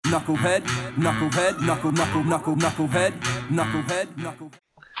knucklehead, knucklehead, knucklehead, knucklehead.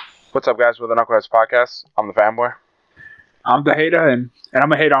 What's up, guys, with the Knuckleheads podcast? I'm the fanboy. I'm the hater, and I'm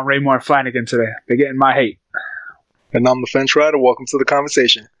going to hate on Raymore and Flanagan today. They're getting my hate. And I'm the fence rider. Welcome to the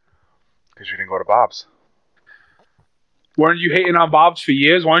conversation. Because you didn't go to Bob's. Weren't you hating on Bob's for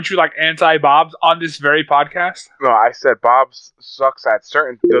years? Weren't you like anti-Bob's on this very podcast? No, I said Bob's sucks at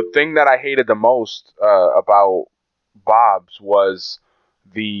certain... The thing that I hated the most about Bob's was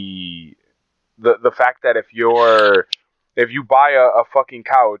the fact that if you buy a fucking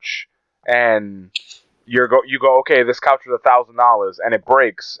couch and you go, okay, this couch is $1,000 and it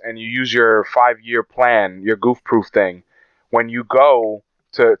breaks and you use your 5-year plan, your goof-proof thing, when you go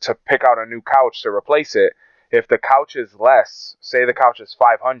to pick out a new couch to replace it, if the couch is less, say the couch is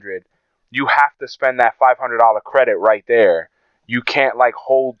 $500, you have to spend that $500 credit right there. You can't like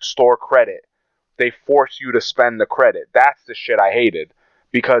hold store credit. They force you to spend the credit. That's the shit I hated,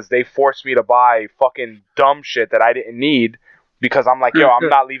 because they forced me to buy fucking dumb shit that I didn't need, because I'm like, yo, I'm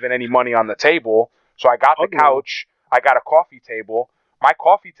not leaving any money on the table. So I got the couch. I got a coffee table. My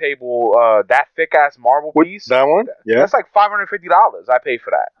coffee table, that thick ass marble piece. That one? Yeah. That's like $550 I paid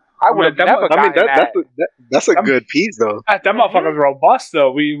for that. I would have never gotten that. That's a good piece, though. That motherfucker's robust,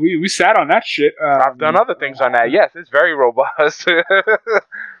 though. We sat on that shit. I've done other things on that. Yes, it's very robust.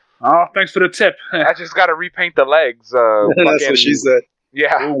 Oh, thanks for the tip. I just got to repaint the legs. That's what she said.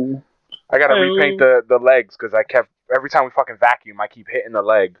 Yeah. Ooh. I got to repaint the legs, because every time we fucking vacuum, I keep hitting the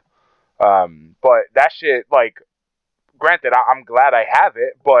leg. But that shit, like, granted, I'm glad I have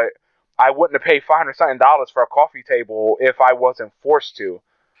it, but I wouldn't have paid $500 for a coffee table if I wasn't forced to.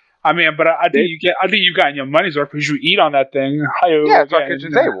 I mean, but I think you've gotten your money's worth, because you eat on that thing. Yeah, it's our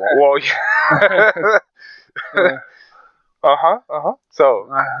kitchen table. Well, yeah. So,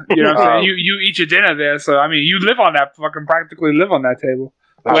 you know what I'm saying? You eat your dinner there, so I mean, you live on that, fucking practically live on that table.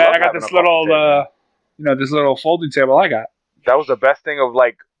 I got this little, this little folding table I got. That was the best thing of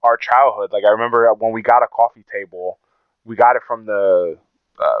like our childhood. Like, I remember when we got a coffee table, we got it from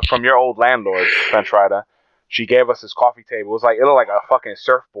from your old landlord, French Rider. She gave us this coffee table. It looked like a fucking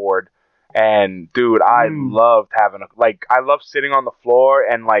surfboard. And dude, I loved having I love sitting on the floor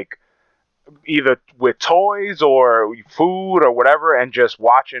and like either with toys or food or whatever, and just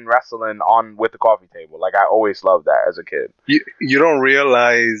watching wrestling with the coffee table. Like, I always loved that as a kid. You don't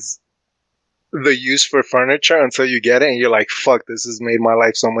realize the use for furniture until you get it, and you're like, fuck, this has made my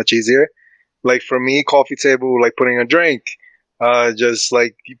life so much easier. Like, for me, coffee table, like putting a drink, just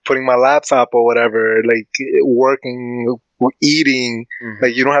like putting my laptop or whatever, like working, eating,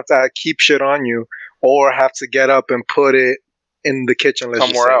 like you don't have to keep shit on you or have to get up and put it in the kitchen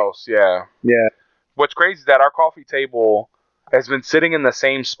somewhere else. Yeah. What's crazy is that our coffee table has been sitting in the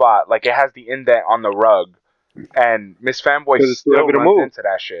same spot. Like, it has the indent on the rug, and Miss Fanboy still runs into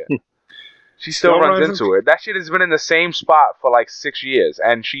that shit. She still runs into it. That shit has been in the same spot for like 6 years,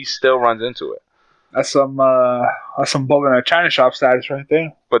 and she still runs into it. That's some bullet in a China shop status right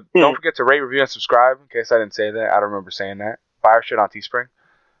there. But don't forget to rate, review, and subscribe. In case I didn't say that, I don't remember saying that. Buy our shit on Teespring.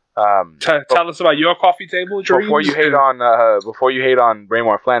 Tell us about your coffee table dreams. Before you hate on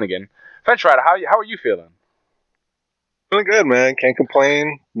Raymore and Flanagan, Fence Rider, how are you feeling? Feeling good, man. Can't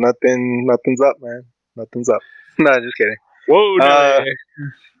complain. Nothing's up, man. Nothing's up. No, just kidding. Whoa, no.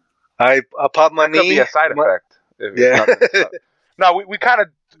 I popped my knee. Could be a side effect. Yeah. No, we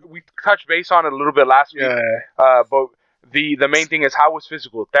touched base on it a little bit last week. Yeah. But the main thing is, how was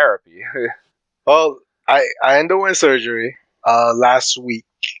physical therapy? Well, I underwent surgery last week.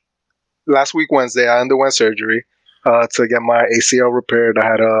 Last week Wednesday, I underwent surgery to get my ACL repaired. I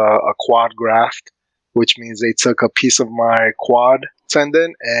had a quad graft, which means they took a piece of my quad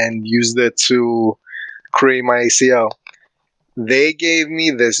tendon and used it to create my ACL. They gave me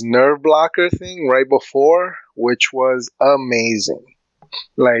this nerve blocker thing right before, which was amazing.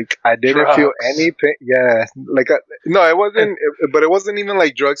 Like, I didn't feel any pain. Yeah, like no, it wasn't. But it wasn't even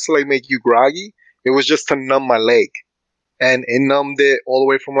like drugs to like make you groggy. It was just to numb my leg, and it numbed it all the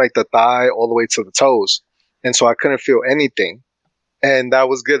way from like the thigh all the way to the toes, and so I couldn't feel anything, and that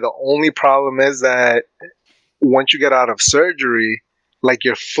was good. The only problem is that once you get out of surgery, like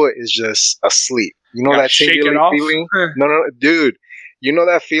your foot is just asleep. You know that tingling feeling? No, dude. You know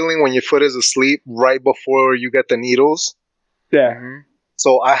that feeling when your foot is asleep right before you get the needles? Yeah. Mm-hmm.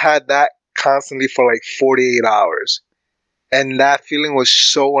 So I had that constantly for like 48 hours. And that feeling was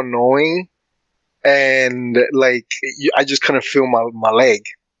so annoying. And like, I just couldn't feel my leg.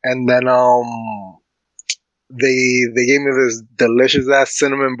 And then they gave me this delicious ass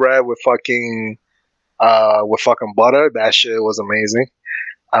cinnamon bread with fucking butter. That shit was amazing.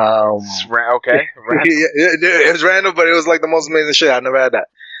 Okay. It was random, but it was like the most amazing shit. I never had that.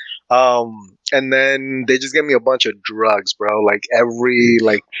 And then they just gave me a bunch of drugs, bro. Like every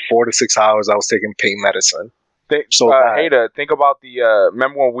 4 to 6 hours, I was taking pain medicine. So Hater, think about the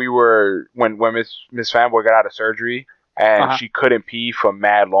remember when we were when Miss Fanboy got out of surgery and she couldn't pee for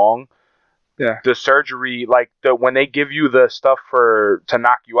mad long. Yeah. The surgery, like when they give you the stuff to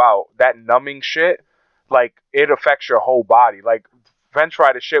knock you out, that numbing shit, like it affects your whole body. Like French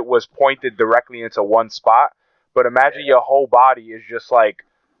fry, the shit was pointed directly into one spot, but imagine your whole body is just like,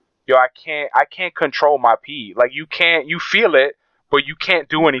 yo, I can't control my pee. Like you feel it, but you can't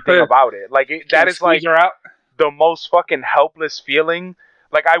do anything about it. Like that is like the most fucking helpless feeling.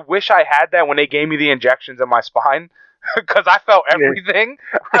 Like I wish I had that when they gave me the injections in my spine, because I felt everything.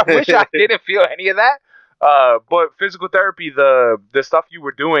 I wish I didn't feel any of that. But physical therapy, the stuff you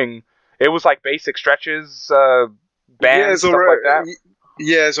were doing, it was like basic stretches, bands, stuff like that.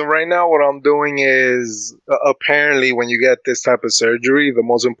 Yeah, so right now what I'm doing is apparently when you get this type of surgery, the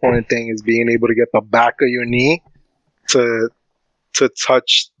most important thing is being able to get the back of your knee to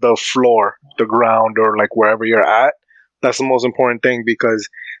touch the floor, the ground, or like wherever you're at. That's the most important thing, because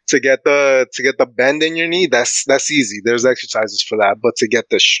to get the bend in your knee, that's easy. There's exercises for that, but to get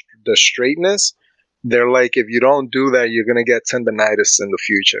the straightness, they're like, if you don't do that, you're gonna get tendonitis in the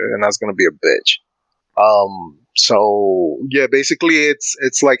future, and that's gonna be a bitch. So yeah, basically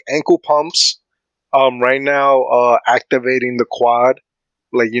it's like ankle pumps. Right now, activating the quad.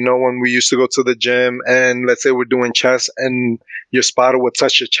 Like, when we used to go to the gym and let's say we're doing chest and your spotter would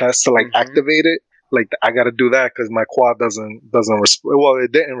touch your chest to activate it. Like I got to do that because my quad doesn't respond. Well,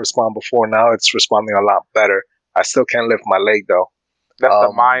 it didn't respond before. Now it's responding a lot better. I still can't lift my leg though. That's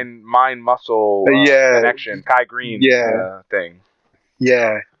the mind muscle connection, Kai Green thing.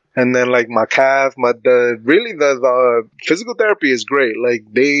 Yeah. And then like my calf, the physical therapy is great. Like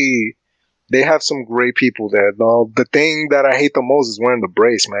they have some great people there. The thing that I hate the most is wearing the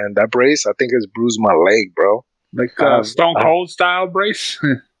brace, man. That brace, I think, has bruised my leg, bro. Like Stone Cold style brace?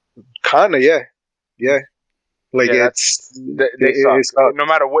 Kinda, yeah. Like they suck. No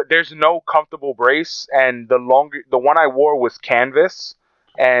matter what, there's no comfortable brace, and the one I wore was canvas,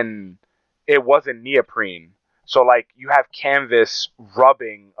 and it wasn't neoprene. So like you have canvas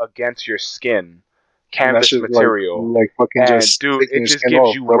rubbing against your skin, canvas material, like fucking and just dude, it just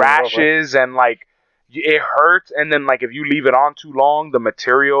gives you rashes and like it hurts. And then like if you leave it on too long, the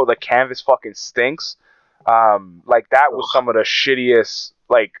material, the canvas fucking stinks. Like that was some of the shittiest.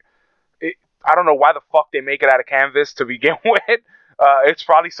 Like I don't know why the fuck they make it out of canvas to begin with. It's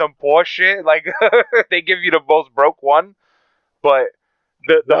probably some poor shit. Like they give you the most broke one, but.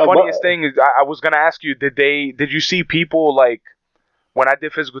 The funniest thing is, I was gonna ask you, did you see people like when I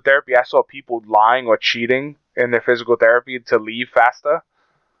did physical therapy? I saw people lying or cheating in their physical therapy to leave faster.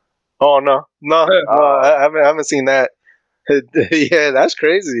 Oh no, I haven't seen that. Yeah, that's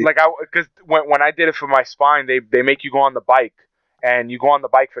crazy. Like because when I did it for my spine, they make you go on the bike, and you go on the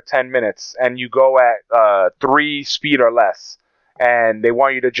bike for 10 minutes, and you go at 3 speed or less, and they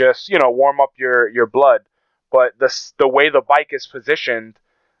want you to just warm up your blood. But the way the bike is positioned,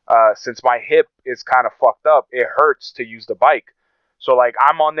 since my hip is kind of fucked up, it hurts to use the bike. So like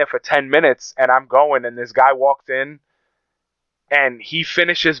I'm on there for 10 minutes and I'm going, and this guy walks in and he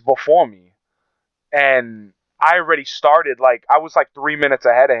finishes before me. And I already started, like I was like 3 minutes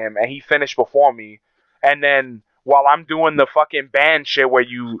ahead of him, and he finished before me. And then while I'm doing the fucking band shit where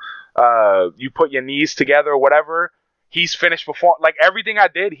you put your knees together or whatever, he's finished before. Like everything I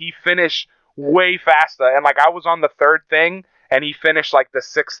did, he finished way faster, and like I was on the 3rd thing and he finished like the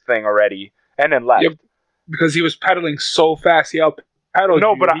 6th thing already and then left. Yep, because he was pedaling so fast. He out-pedaled.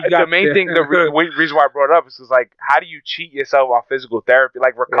 No, but the main thing, the reason why I brought it up is because like, how do you cheat yourself on physical therapy,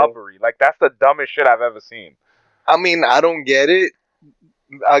 like recovery? Like that's the dumbest shit I've ever seen. I mean, I don't get it.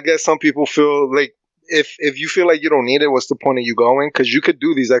 I guess some people feel like if you feel like you don't need it, what's the point of you going? Because you could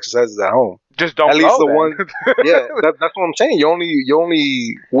do these exercises at home. Just don't. At least the one. Yeah, that's what I'm saying. You're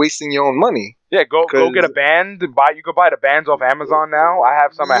only wasting your own money. Yeah, go get a band. You could buy the bands off Amazon now. I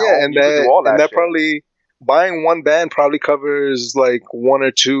have some at home. And you can do all that. And that probably buying one band probably covers like 1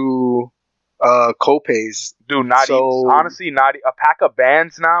 or 2 co-pays. Dude, honestly, a pack of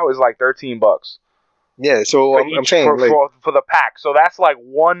bands now is like $13. Yeah, so I'm saying for the pack. So that's like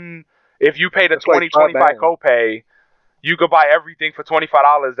one. If you pay the 25 copay, you could buy everything for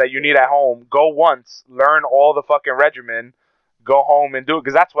 $25 that you need at home. Go once, learn all the fucking regimen, go home and do it.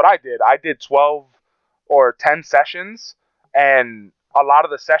 Because that's what I did. I did 12 or 10 sessions, and a lot of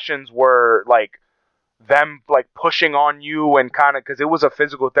the sessions were like them like pushing on you and kind of, because it was a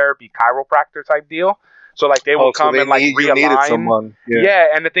physical therapy chiropractor type deal. So like they would come and like realign. Yeah,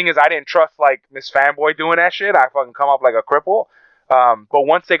 and the thing is, I didn't trust like Miss Fanboy doing that shit. I fucking come up like a cripple. But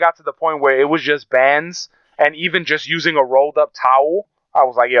once they got to the point where it was just bands and even just using a rolled up towel, I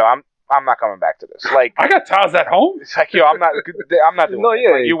was like, yo, I'm not coming back to this. Like, I got towels at home. it's like, yo, I'm not doing No, this.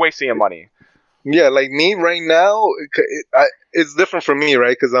 yeah. Like, you're wasting your money. Yeah, like me right now, it's different for me,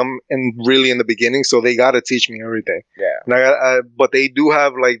 right? Because I'm really in the beginning, so they got to teach me everything. Yeah. And but they do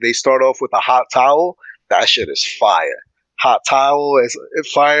have, like, they start off with a hot towel. That shit is fire. Hot towel is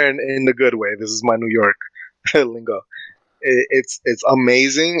fire in the good way. This is my New York lingo. It's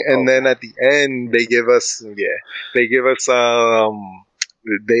amazing. And then at the end, they give us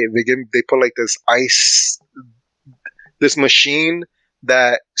they put like this machine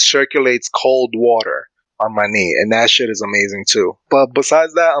that circulates cold water on my knee, and that shit is amazing too. But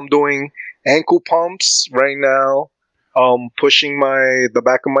besides that, I'm doing ankle pumps right now, pushing the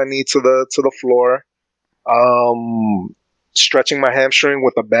back of my knee to the floor, stretching my hamstring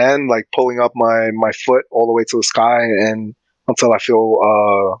with a band, like pulling up my foot all the way to the sky and until I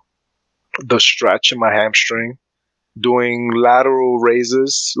feel the stretch in my hamstring. Doing lateral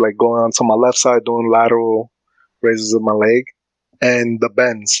raises, like going onto my left side, doing lateral raises of my leg, and the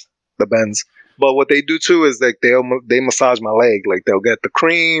bends. But what they do too is like they massage my leg. Like they'll get the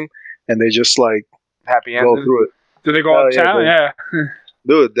cream and they just like Happy go ending. through it. Do they go uptown? Yeah.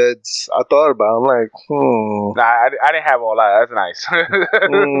 Dude, I thought about it. I'm like, Nah, I didn't have all that. That's nice.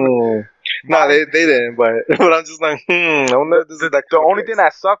 Nah, they didn't, but I'm just like, I wonder if this is that The only thing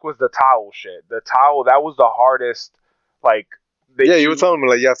that sucked was the towel shit. The towel, that was the hardest. Like, you were telling me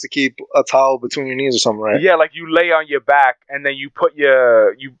like you have to keep a towel between your knees or something, right? Yeah, like you lay on your back and then you put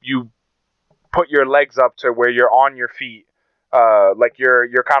your put your legs up to where you're on your feet. Like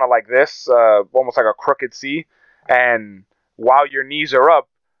you're kind of like this, almost like a crooked C. And while your knees are up,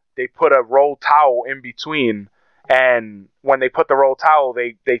 they put a rolled towel in between. And when they put the rolled towel,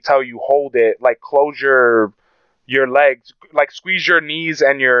 they tell you hold it, like close your legs, like squeeze your knees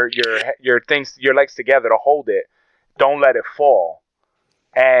and your legs together to hold it. Don't let it fall.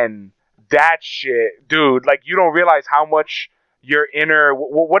 And that shit, dude, like you don't realize how much your inner,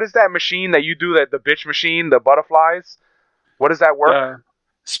 what is that machine that you do, that the bitch machine, the butterflies? What does that work?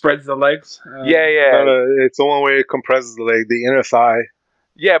 Spreads the legs. Yeah. It's the one where it compresses the leg, the inner thigh.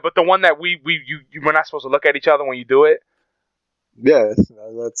 Yeah, but the one that we're not supposed to look at each other when you do it. Yeah, that's.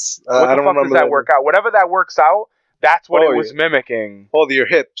 What the fuck does that work out? Whatever that works out, that's what it was mimicking. Oh, your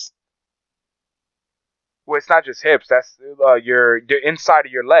hips. Well, it's not just hips. That's your inside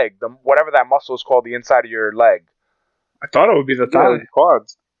of your leg. Whatever that muscle is called, the inside of your leg. I thought it would be the thigh.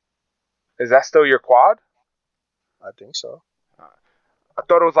 Quads. Is that still your quad? I think so. I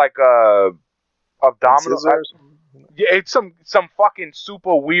thought it was like abdominal. Yeah, it's some fucking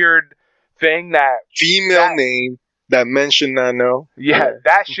super weird thing that female name that mentioned I know. Yeah,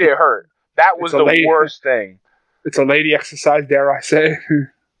 that shit hurt. That was the worst thing. It's a lady exercise, dare I say?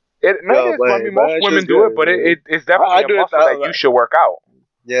 Most women do it, but it's definitely a muscle that you should work out.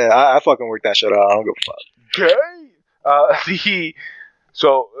 Yeah, I fucking work that shit out. I don't give a fuck. Okay. I'm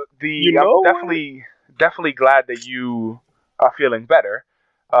definitely glad that you are feeling better.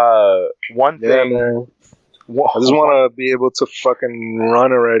 One thing. Man. I just want to be able to fucking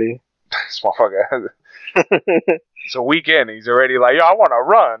run already. This motherfucker. It's a weekend. He's already like, yo, I want to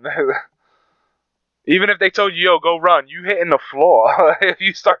run. Even if they told you, yo, go run, you hitting the floor if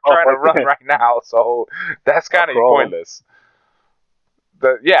you start trying to run right now. So that's kind of pointless.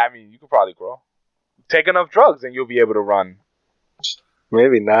 I mean, you could probably crawl. Take enough drugs and you'll be able to run.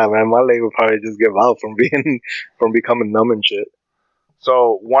 Maybe not, man. My leg would probably just give out from becoming numb and shit.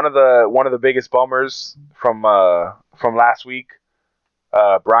 So one of the biggest bummers from last week,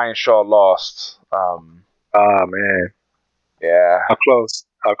 Brian Shaw lost. Man. Yeah. How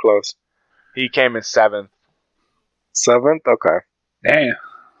close? He came in 7th. 7th? Okay. Damn.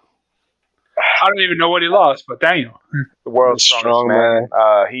 I don't even know what he lost, but damn. The world's strongest man.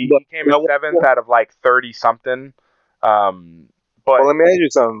 He came in 7th out of like 30 something. But let me ask you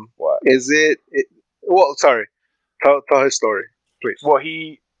something. What? Is it? Well, sorry. Tell his story, please. Well,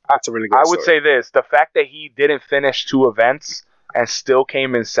 that's a really good story. would say this: the fact that he didn't finish 2 events and still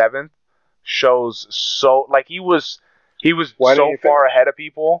came in 7th shows he was so far ahead of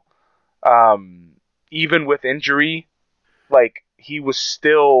people. Even with injury, like he was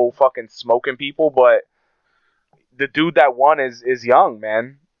still fucking smoking people. But the dude that won is young,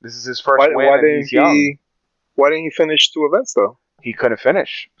 man. This is his first win, and he's young. Why didn't he finish 2 events though? He couldn't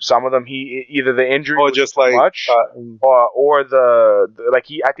finish. Some of them, either the injury was just too much, or I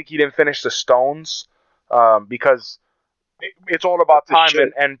think he didn't finish the stones, because it's all about time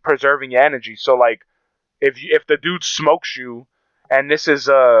and preserving your energy. So if the dude smokes you, and this is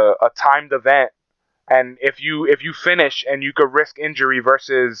a timed event, And if you finish and you could risk injury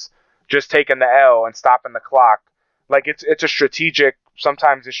versus just taking the L and stopping the clock, like it's a strategic.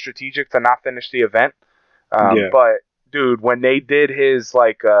 Sometimes it's strategic to not finish the event. But dude, when they did his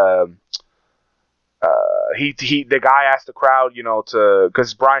like the guy asked the crowd,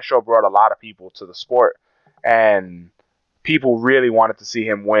 because Brian Shaw brought a lot of people to the sport, and people really wanted to see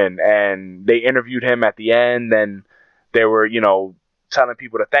him win, and they interviewed him at the end, and they were, telling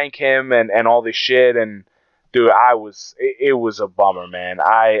people to thank him and all this shit, and dude, it was a bummer, man.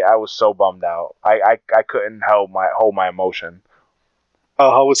 I was so bummed out. I couldn't hold my emotion.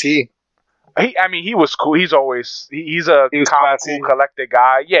 How was he? He was cool. He's a calm, cool, collected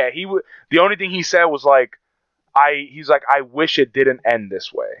guy. Yeah, the only thing he said was like, I wish it didn't end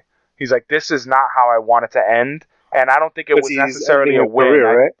this way. He's like, this is not how I want it to end, and I don't think it was necessarily a win.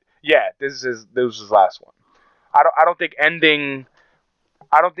 Career, right? Yeah, this was his last one. I don't think ending.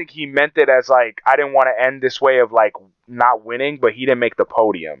 I don't think he meant it as like, I didn't want to end this way of like not winning, but he didn't make the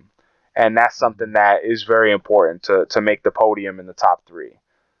podium, and that's something that is very important to make the podium in the top 3.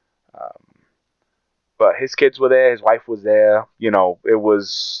 But his kids were there, his wife was there. It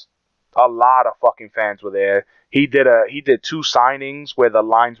was a lot of fucking fans were there. He did 2 signings where the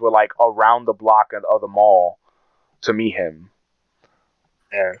lines were like around the block of the mall to meet him.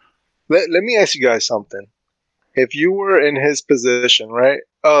 Yeah. Let me ask you guys something. If you were in his position, right?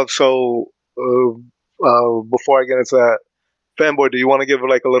 Before I get into that, Fanboy, do you want to give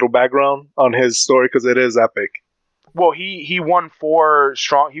like a little background on his story, because it is epic? Well, he won 4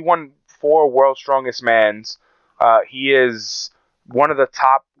 World's Strongest Mans. He is one of the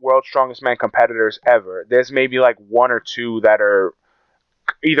top World's Strongest Man competitors ever. There's maybe like 1 or 2 that are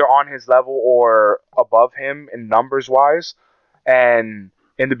either on his level or above him in numbers wise. And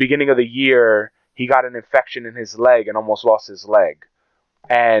in the beginning of the year, he got an infection in his leg and almost lost his leg.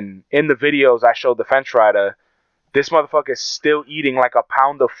 And in the videos I showed the fence rider, this motherfucker is still eating like a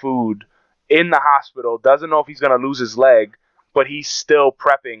pound of food in the hospital, doesn't know if he's going to lose his leg, but he's still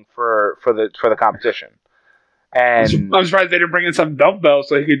prepping for the competition. And I'm surprised they didn't bring in some dumbbells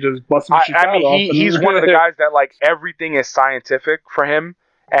so he could just bust some shit out. He's one of the guys that like everything is scientific for him,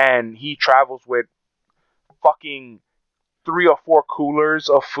 and he travels with fucking 3 or 4 coolers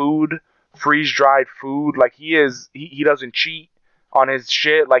of food, freeze-dried food. Like he doesn't cheat on his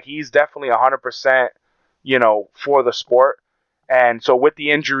shit. Like he's definitely 100%, for the sport. And so with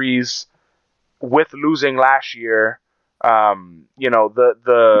the injuries, with losing last year, the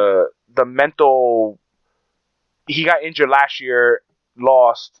mental, he got injured last year,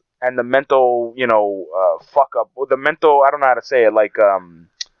 lost, and the mental, fuck up. The mental, I don't know how to say it, like,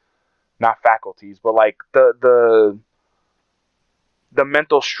 not faculties, but like the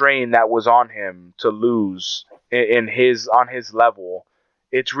mental strain that was on him to lose on his level,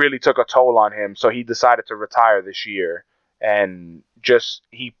 it really took a toll on him. So he decided to retire this year, and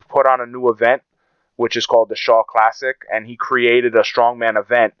he put on a new event, which is called the Shaw Classic, and he created a strongman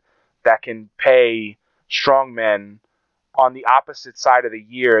event that can pay strongmen on the opposite side of the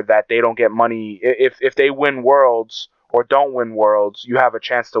year that they don't get money. If they win worlds or don't win worlds, you have a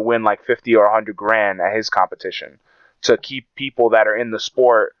chance to win like 50 or 100 grand at his competition to keep people that are in the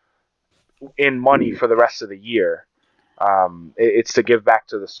sport in money for the rest of the year. It's to give back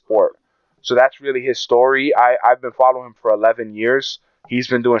to the sport. So that's really his story. I've been following him for 11 years. He's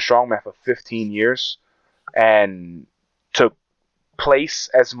been doing strongman for 15 years. And to place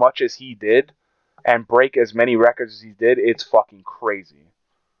as much as he did and break as many records as he did, it's fucking crazy.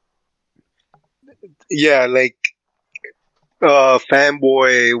 Yeah, like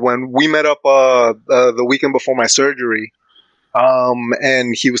Fanboy, when we met up the weekend before my surgery,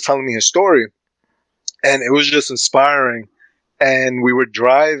 and he was telling me his story, and it was just inspiring. And we were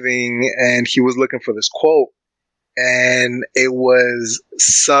driving, and he was looking for this quote, and it was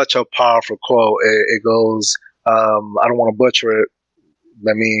such a powerful quote. It goes, I don't want to butcher it.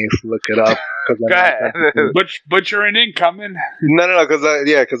 Let me look it up. Go ahead. Butchering incoming. No, because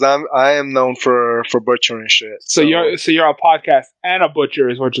I am known for butchering shit. So you're a podcast and a butcher,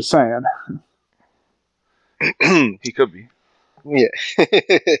 is what you're saying. He could be. Yeah.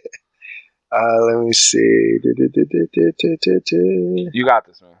 Let me see. You got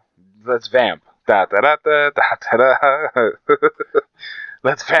this, man. Let's vamp. Let's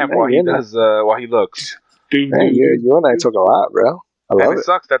vamp while he does. While he looks. You and I talk a lot, bro. I love it.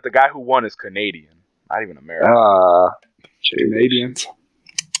 Sucks that the guy who won is Canadian, not even American. Canadians.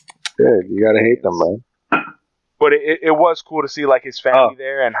 Good, you gotta hate them, man. But it was cool to see like his family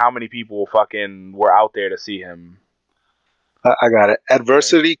there and how many people fucking were out there to see him. I got it.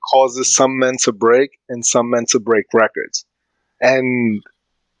 Adversity causes some men to break and some men to break records. And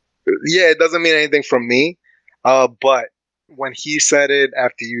Yeah, it doesn't mean anything from me. But when he said it,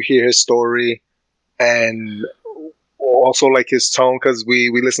 after you hear his story, and also like his tone, because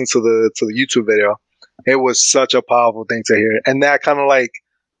we listened to the YouTube video, it was such a powerful thing to hear, and that kind of like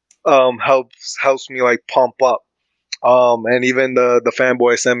helps me like pump up. And even the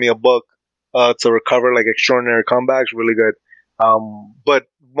fanboy sent me a book to recover like extraordinary comebacks, really good. But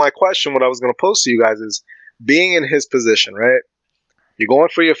my question, what I was gonna pose to you guys is, being in his position, right? You're going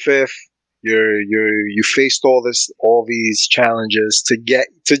for your fifth. You faced all these challenges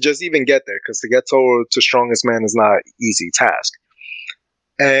to just even get there, because to get to strongest man is not an easy task.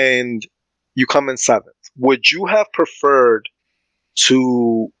 And you come in seventh. Would you have preferred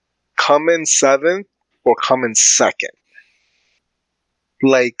to come in seventh or come in second?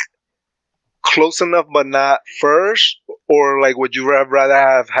 Like close enough but not first, or like would you rather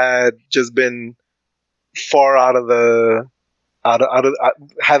have had just been far out of the out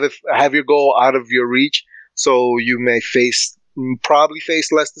of have your goal out of your reach, so you may probably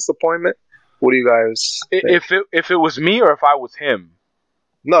face less disappointment? What do you guys think? If it was me or if I was him?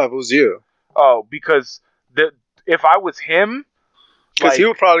 No, if it was you. Oh, because if I was him, because he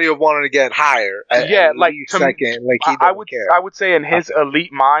would probably have wanted to get higher. At like least second, like he I doesn't care. I would say in his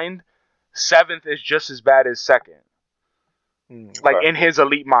elite mind, seventh is just as bad as second. Like in his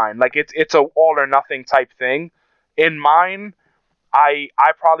elite mind, like it's a all or nothing type thing. In mine, I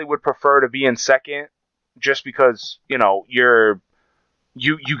probably would prefer to be in second, just because you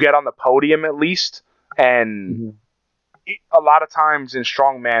get on the podium at least, and a lot of times in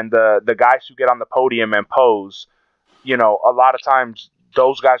strongman, the guys who get on the podium and pose, a lot of times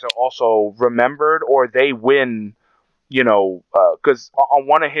those guys are also remembered, or they win, because on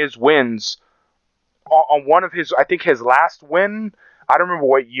one of his wins, on one of his, I think his last win, I don't remember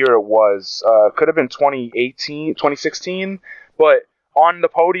what year it was, could have been 2018, 2016, but on the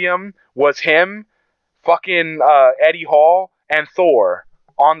podium was him, fucking Eddie Hall, and Thor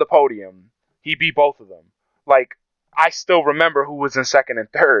on the podium. He beat both of them. Like, I still remember who was in second and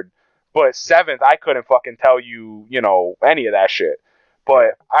third, but seventh, I couldn't fucking tell you, any of that shit.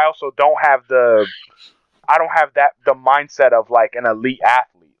 But I also don't have the mindset of like an elite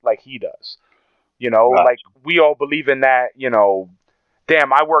athlete like he does. Like we all believe in that,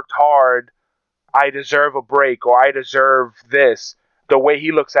 damn, I worked hard, I deserve a break, or I deserve this. The way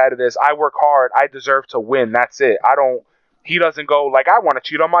he looks at it is, I work hard, I deserve to win. That's it. He doesn't go like, I want to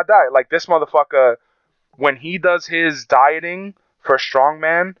cheat on my diet. Like this motherfucker, when he does his dieting for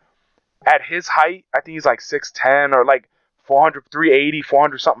strongman, at his height, I think he's like 6'10", or like 400, 380,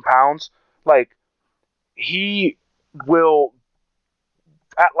 400 something pounds. Like, he will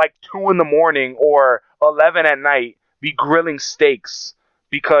at like 2 in the morning or 11 at night be grilling steaks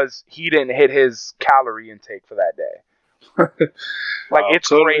because he didn't hit his calorie intake for that day. Like, it's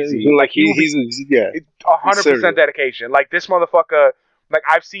crazy. Like, he's 100% dedication. Like, this motherfucker, like,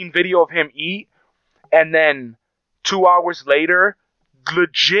 I've seen video of him eat, and then 2 hours later,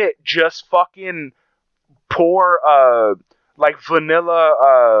 legit just fucking pour like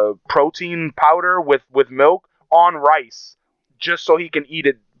vanilla protein powder with milk on rice just so he can eat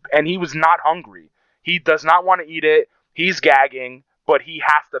it, and he was not hungry. He does not want to eat it. He's gagging, but he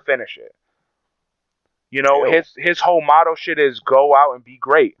has to finish it. His whole motto shit is go out and be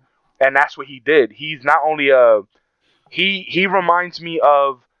great, and that's what he did. He's not only he reminds me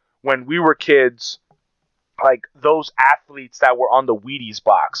of when we were kids, like those athletes that were on the Wheaties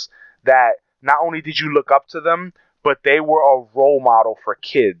box, that not only did you look up to them, but they were a role model for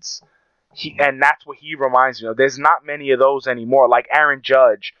kids. And that's what he reminds me of. There's not many of those anymore, like Aaron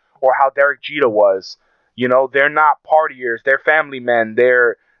Judge or how Derek Jeter was. They're not partiers. They're family men.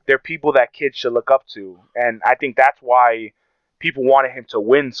 They're people that kids should look up to. And I think that's why people wanted him to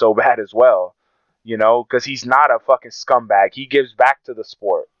win so bad as well. Because he's not a fucking scumbag. He gives back to the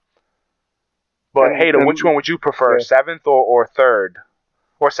sport. But Hayden, which one would you prefer, seventh or third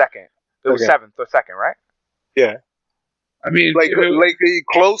or second? It was seventh or second, right? Yeah. I mean, like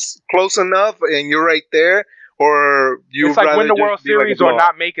close enough, and you're right there, or you. It's like win the World Series or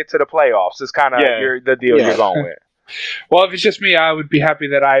not make it to the playoffs. It's kind of the deal you're going with. Well, if it's just me, I would be happy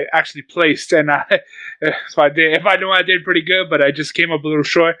that I actually placed, and so I did. If I knew I did pretty good, but I just came up a little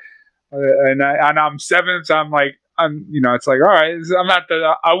short, and I'm seventh. So I'm it's like, all right,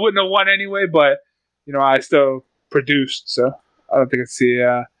 I wouldn't have won anyway, but I still produced, so I don't think it's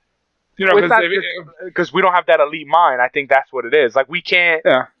the. Because we don't have that elite mind. I think that's what it is. Like, we can't.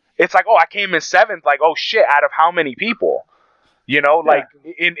 Yeah. It's like, oh, I came in seventh. Like, oh shit, out of how many people? Like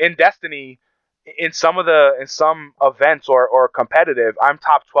in Destiny, in some events or competitive, I'm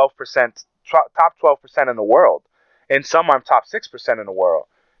top 12%, top 12% in the world. In some, I'm top 6% in the world.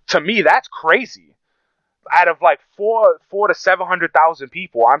 To me, that's crazy. Out of like four to 700,000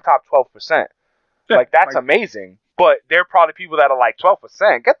 people, I'm top 12%. Yeah, Like that's amazing. But there are probably people that are like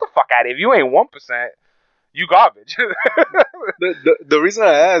 12%. Get the fuck out of here. If you ain't 1%, you garbage. The reason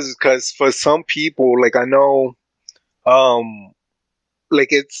I ask is because for some people, like I know,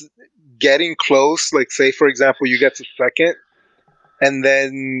 like it's getting close. Like say for example, you get to second, and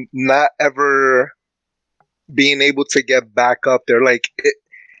then not ever being able to get back up there. Like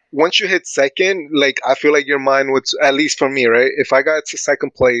once you hit second, like I feel like your mind would, at least for me, right? If I got to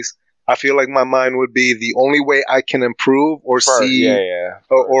second place, I feel like my mind would be the only way I can improve or see,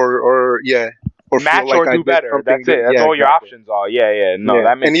 or match feel like or I do did better. something That's it. good. That's Yeah, all your exactly. options are. Yeah. No, Yeah,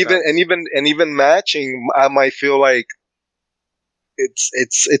 that makes sense. and even matching, I might feel like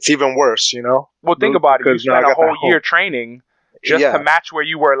it's even worse, you know? Well, think about it. You Because now I spent a got whole that year hope. training just to Yeah, match where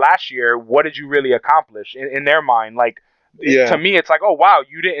you were last year. What did you really accomplish in their mind? Like, to yeah, me, it's like, oh, wow,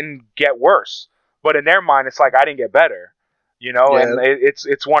 you didn't get worse. But in their mind, it's like, I didn't get better. yeah. And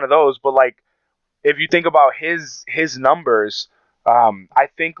it's one of those. But, like, if you think about his numbers, I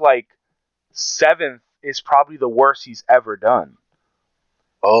think, like, 7th is probably the worst he's ever done.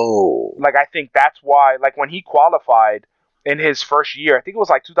 Oh, Like, I think that's why, like, when he qualified in his first year, I think it was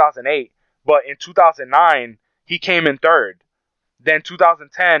like 2008, but in 2009, he came in third. Then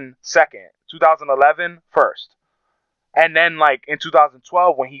 2010, second. 2011, first. And then, like, in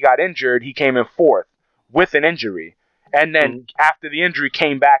 2012, when he got injured, he came in fourth with an injury. And then after the injury,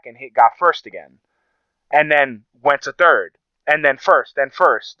 came back and got first again. And then went to third. And then first, then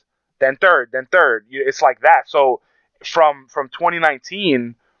third, then third. It's like that. So from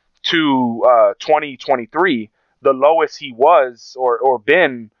 2019 to 2023, the lowest he was or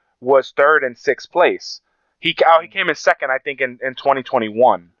been was third and sixth place. He came in second, I think, in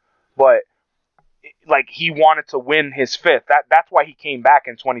 2021, but like he wanted to win his fifth. That's why he came back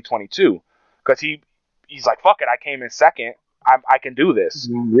in 2022, because he's like, fuck it, I came in second, I can do this.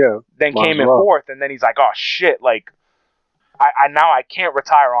 yeah. Then Might came as in well. fourth, and then he's like, oh shit, like I now I can't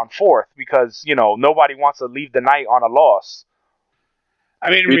retire on fourth because nobody wants to leave the night on a loss. I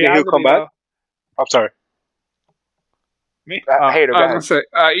mean, in Do you think he'll come reality, back? though, I'm sorry. me, Hater, go I ahead. was gonna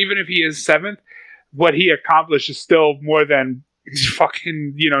say, even if he is 7th, what he accomplished is still more than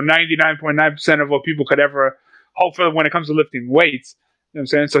fucking 99.9% of what people could ever hope for when it comes to lifting weights. You know what I'm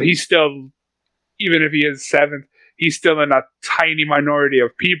saying? So he's still, even if he is 7th, he's still in a tiny minority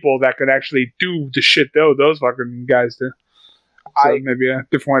of people that could actually do the shit those fucking guys do. So maybe a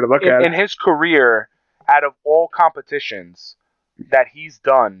different way to look at it. In his career, out of all competitions that he's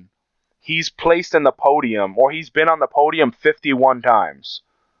done, he's placed in the podium, or he's been on the podium 51 times.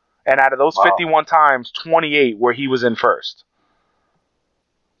 And out of those 51 times, 28 where he was in first.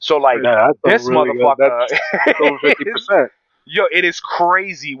 So, like, this really motherfucker... That's over 50%. Yo, it is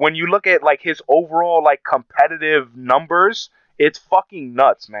crazy. When you look at, like, his overall, like, competitive numbers, it's fucking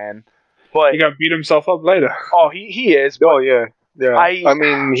nuts, man. But he got to beat himself up later. Oh, he is. Oh, yeah. Yeah. I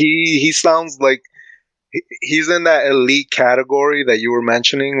mean, he sounds like he's in that elite category that you were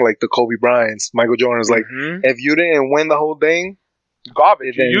mentioning, like the Kobe Bryants, Michael Jordan's. Like, if you didn't win the whole thing,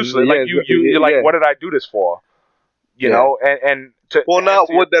 garbage. You're useless. Like you're like, what did I do this for? You know, and not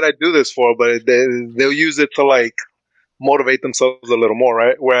what did I do this for, but they'll use it to like motivate themselves a little more,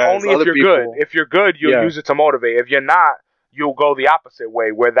 right? Whereas only if you're good. If you're good, you'll use it to motivate. If you're not, you'll go the opposite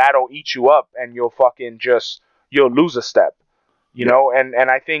way, where that'll eat you up, and you'll fucking you'll lose a step. You know, and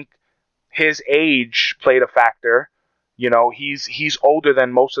I think his age played a factor. You know, he's older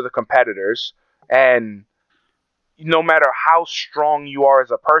than most of the competitors, and no matter how strong you are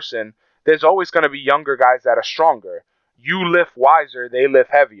as a person, there's always going to be younger guys that are stronger. You lift wiser, they lift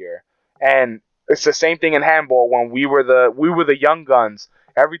heavier, and it's the same thing in handball. When we were the young guns,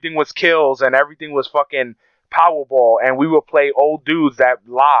 everything was kills and everything was fucking powerball, and we would play old dudes that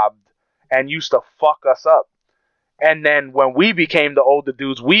lobbed and used to fuck us up. And then when we became the older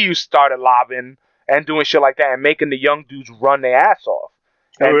dudes, we started lobbing and doing shit like that and making the young dudes run their ass off.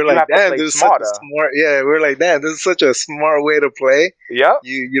 And we're like, damn, this is such a smart. Yeah, we're like, damn, this is such a smart way to play. Yeah.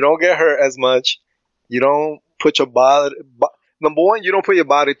 You don't get hurt as much. You don't put your body. Number one, you don't put your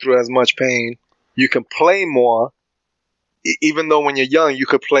body through as much pain. You can play more, even though when you're young, you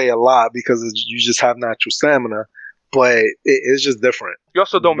could play a lot because you just have natural stamina. But it's just different. You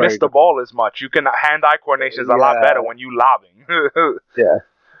also don't miss the ball as much. You can hand-eye coordination is a lot better when you lobbing. Yeah.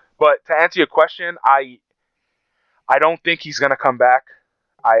 But to answer your question, I don't think he's gonna come back.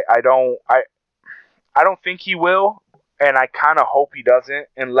 I don't think he will, and I kind of hope he doesn't,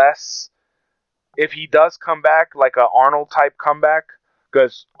 unless if he does come back like a Arnold type comeback,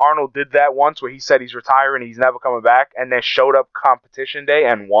 because Arnold did that once where he said he's retiring, he's never coming back, and then showed up competition day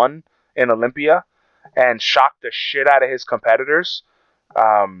and won in Olympia and shocked the shit out of his competitors.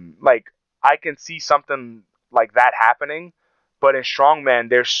 Like, I can see something like that happening, but in strongman,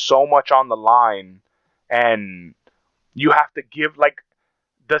 there's so much on the line, and you have to give, like,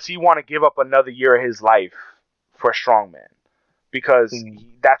 does he want to give up another year of his life for strongman? Because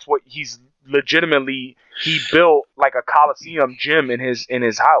that's what he's legitimately, he built like a Coliseum gym in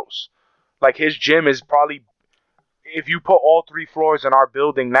his house. Like, his gym is probably, if you put all 3 floors in our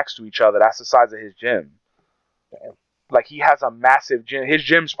building next to each other, that's the size of his gym. Damn. Like, he has a massive gym. His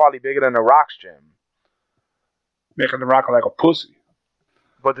gym's probably bigger than The Rock's gym. Making The Rock like a pussy.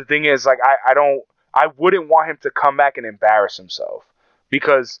 But the thing is, like, I wouldn't want him to come back and embarrass himself.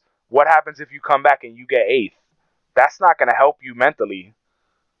 Because what happens if you come back and you get 8th? That's not going to help you mentally.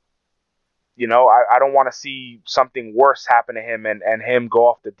 You know, I don't want to see something worse happen to him and him go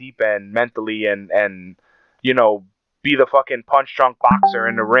off the deep end mentally and you know, be the fucking punch drunk boxer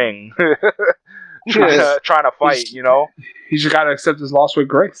in the ring. trying to fight, you know. He just got to accept his loss with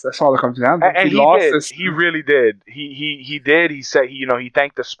grace. That's all it comes down to. And he did. He really did. He did. He said, he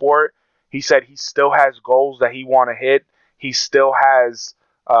thanked the sport. He said he still has goals that he want to hit. He still has,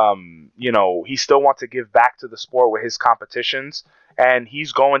 he still wants to give back to the sport with his competitions. And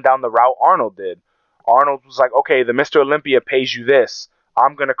he's going down the route Arnold did. Arnold was like, okay, the Mr. Olympia pays you this.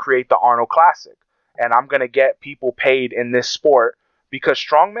 I'm going to create the Arnold Classic. And I'm going to get people paid in this sport. Because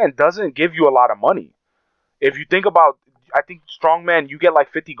strongman doesn't give you a lot of money. If you think about, I think strongman, you get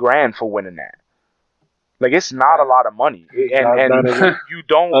like 50 grand for winning that. Like, it's not a lot of money. And you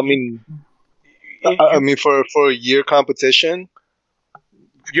don't. I mean, for a year competition,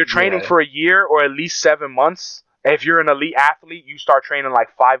 you're training for a year or at least 7 months. If you're an elite athlete, you start training like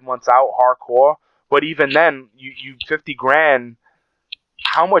 5 months out, hardcore. But even then, you 50 grand.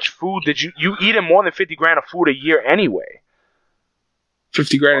 How much food did you eating more than 50 grand of food a year anyway?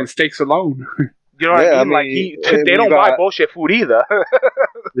 50 grand in steaks alone. You know what I mean? Like, they don't buy bullshit food either.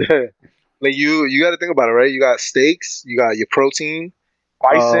 Yeah. Like, you got to think about it, right? You got steaks, you got your protein.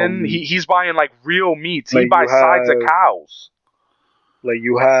 Bison, he's buying like real meats. He buys sides of cows. Like,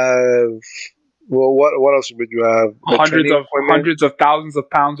 you have, well, what else would you have? Hundreds of thousands of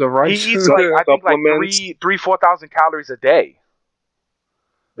pounds of rice. He eats like, I think like 4,000 calories a day.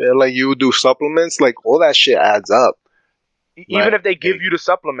 Yeah, like, you do supplements, like, all that shit adds up. Even if they give you the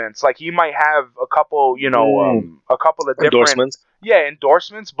supplements, like, he might have a couple, a couple of different endorsements. Yeah,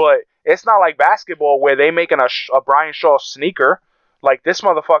 endorsements, but it's not like basketball where they making a Brian Shaw sneaker. Like, this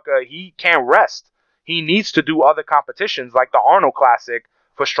motherfucker, he can't rest. He needs to do other competitions like the Arnold Classic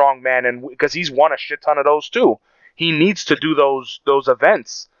for strongman, and because he's won a shit ton of those too. He needs to do those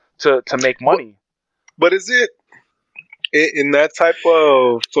events to make money. But is it in that type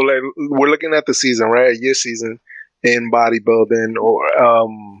of, so like, we're looking at the season, right? A year season in bodybuilding or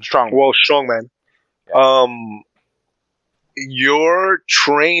strongman. Yeah. Your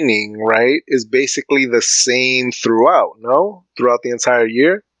training, right, is basically the same throughout the entire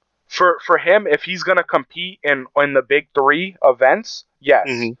year. For him, if he's gonna compete in the big 3 events, yes,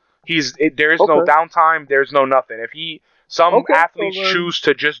 there is no downtime, there's no nothing. If some athletes choose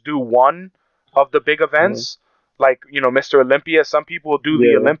to just do one of the big events. Like, Mr. Olympia, some people will do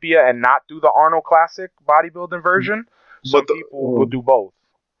the Olympia and not do the Arnold Classic bodybuilding version. Some people will do both.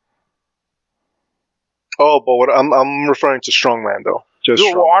 Oh, but what I'm referring to strongman though.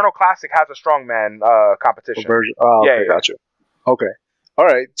 Arnold Classic has a strongman competition version. Oh, okay, gotcha. Okay, all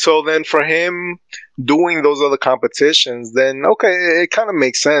right. So then for him doing those other competitions, then it kind of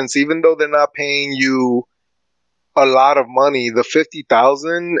makes sense. Even though they're not paying you a lot of money, the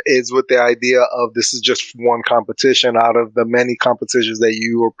 50,000 is with the idea of this is just one competition out of the many competitions that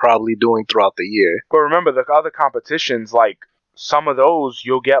you are probably doing throughout the year. But remember, the other competitions, like, some of those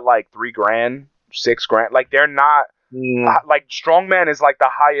you'll get like 3 grand, 6 grand. Like, they're not like, strongman is like the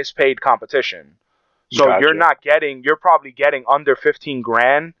highest paid competition. So you're probably getting under 15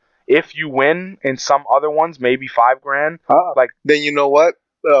 grand if you win. In some other ones, maybe 5 grand. Like, then you know what?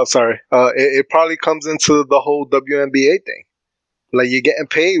 It probably comes into the whole WNBA thing. Like, you're getting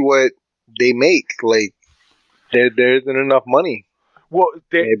paid what they make. Like, there isn't enough money. Well,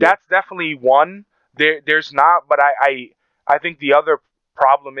 that's definitely one. There's not, but I think the other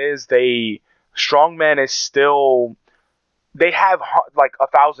problem is strongman is still, they have like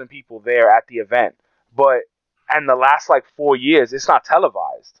 1,000 people there at the event, but in the last like 4 years, it's not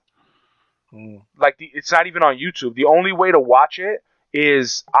televised. Like, it's not even on YouTube. The only way to watch it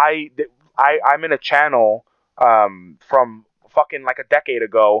is I'm in a channel from fucking like a decade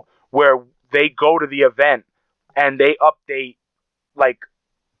ago where they go to the event and they update like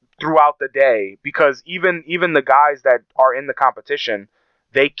throughout the day, because even the guys that are in the competition,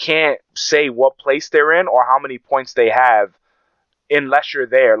 they can't say what place they're in or how many points they have unless you're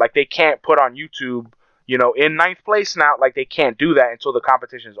there. Like they can't put on YouTube, in ninth place now. Like they can't do that until the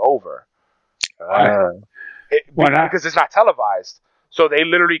competition's over. Why not? Because it's not televised. So they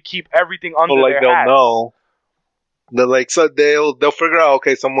literally keep everything under like their they'll hats. know. So they'll figure out,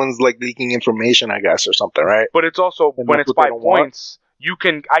 okay, someone's like leaking information, I guess, or something, right? But it's also And when that's it's what they by don't want? points,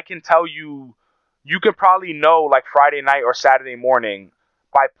 I can tell you can probably know like Friday night or Saturday morning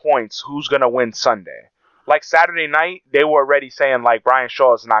by points who's gonna win Sunday. Like Saturday night, they were already saying like Brian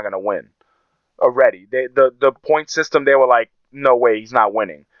Shaw is not gonna win. Already. The point system, they were like, no way, he's not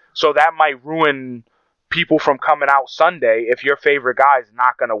winning. So that might ruin people from coming out Sunday. If your favorite guy is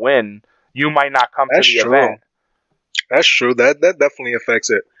not gonna win, you might not come That's to the true. event. That's true. That definitely affects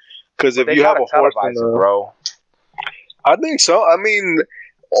it. Because if They you have gotta a horse televise in it, the, bro. I think so. I mean,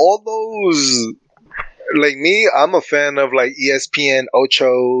 all those, like me, I'm a fan of like ESPN,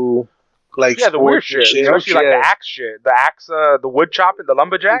 Ocho, like Yeah, the weird sports and shit, especially like the axe shit, the wood chopping, the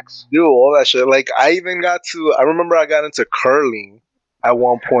lumberjacks. do all that shit. Like I remember I got into curling at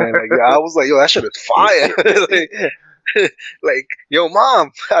one point. Like I was like, yo, that shit is fire. like, yo,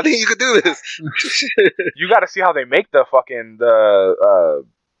 mom, I think you could do this. You got to see how they make the fucking the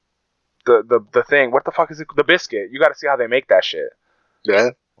thing. What the fuck is it? The biscuit. You got to see how they make that shit. Yeah.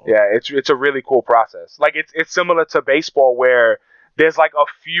 Yeah, it's a really cool process. Like it's similar to baseball where there's like a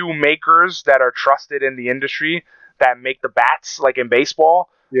few makers that are trusted in the industry that make the bats, like in baseball.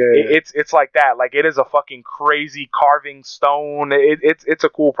 Yeah. It's like that. Like it is a fucking crazy carving stone. It's a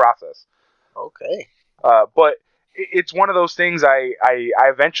cool process. Okay. But it's one of those things. I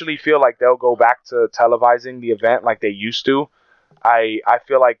eventually feel like they'll go back to televising the event like they used to. I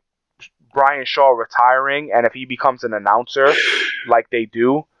feel like Brian Shaw retiring, and if he becomes an announcer like they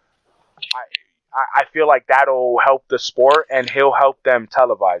do, I feel like that'll help the sport, and he'll help them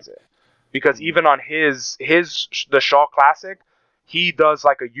televise it. Because even on the Shaw Classic, he does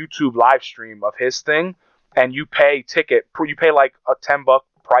like a YouTube live stream of his thing, and you pay like a $10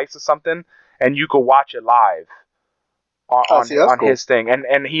 price or something, and you could watch it live on cool. his thing, and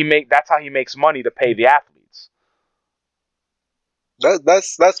that's how he makes money to pay the athletes.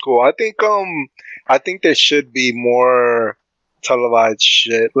 That's cool. I think there should be more televised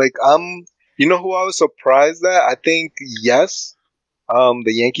shit. Like you know who I was surprised at? I think the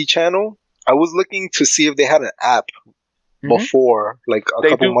Yankee channel. I was looking to see if they had an app before, like a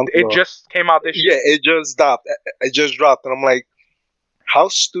couple months ago. It just came out this year. Yeah, it just stopped. It just dropped, and I'm like, how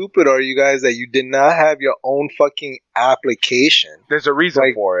stupid are you guys that you did not have your own fucking application? There's a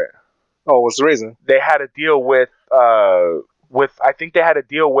reason for it. Oh, what's the reason? They had a deal with I think they had a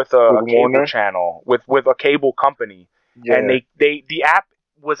deal with a cable channel with a cable company, and the app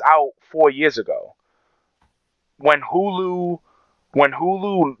was out 4 years ago. When Hulu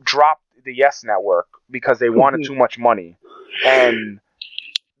dropped the Yes Network because they wanted too much money, and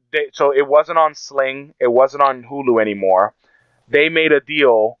so it wasn't on Sling, it wasn't on Hulu anymore. They made a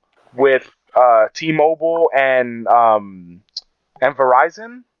deal with T-Mobile and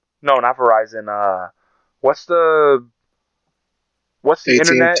Verizon. No, not Verizon. What's the AT&T?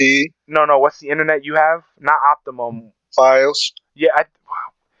 internet? No. What's the internet you have? Not Optimum. Files. Yeah,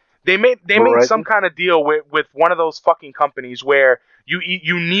 they made some kind of deal with one of those fucking companies where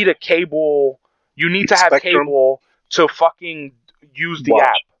you need a cable. You need to have cable to fucking use the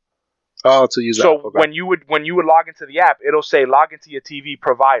app. Oh, to use that. So when you would log into the app, it'll say log into your TV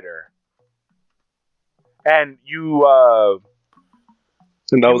provider, and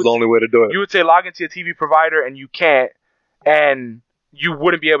and that was the only way to do it. You would say log into your TV provider, and you can't, and you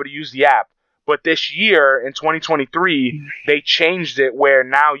wouldn't be able to use the app. But this year, in 2023, they changed it where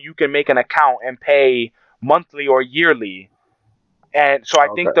now you can make an account and pay monthly or yearly. And so I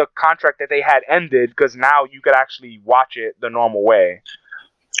think the contract that they had ended because now you could actually watch it the normal way.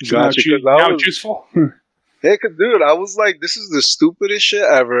 So now it's useful? Yeah, cause dude, I was like, this is the stupidest shit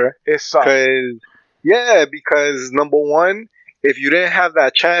ever. It sucks. Because number one, if you didn't have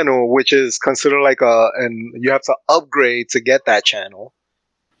that channel, which is considered like and you have to upgrade to get that channel.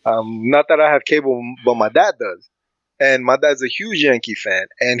 Not that I have cable, but my dad does. And my dad's a huge Yankee fan,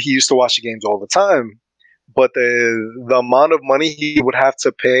 and he used to watch the games all the time. But the amount of money he would have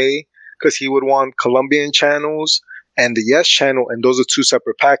to pay, because he would want Colombian channels and the Yes channel, and those are two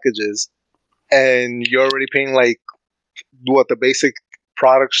separate packages. And you're already paying like, the basic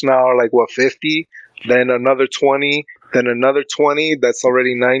products now are like, 50? Then another 20, then another 20, that's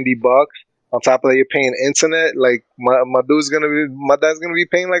already $90. On top of that, you're paying internet. Like my dad's gonna be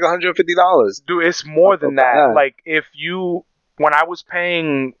paying like $150. Dude, it's more than that. Like when I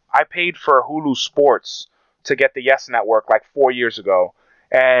paid for Hulu Sports to get the Yes Network like 4 years ago,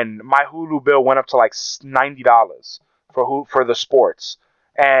 and my Hulu bill went up to like $90 for the sports.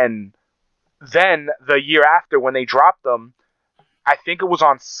 And then the year after, when they dropped them, I think it was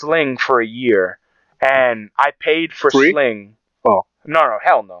on Sling for a year, and I paid for Free? Sling. Oh. No,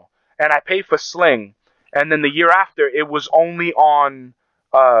 hell no. And I paid for Sling, and then the year after, it was only on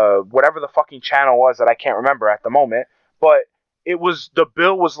whatever the fucking channel was that I can't remember at the moment. But the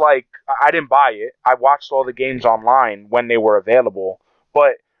bill was like, I didn't buy it. I watched all the games online when they were available.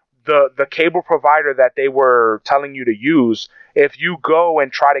 But the cable provider that they were telling you to use, if you go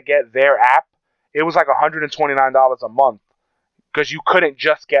and try to get their app, it was like $129 a month. Because you couldn't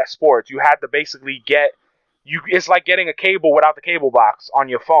just get sports. You had to basically it's like getting a cable without the cable box on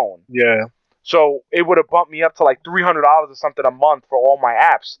your phone. Yeah. So it would have bumped me up to like $300 or something a month for all my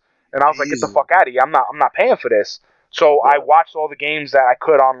apps. And I was like, get the fuck out of here. I'm not paying for this. So I watched all the games that I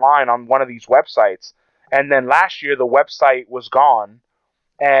could online on one of these websites. And then last year, the website was gone.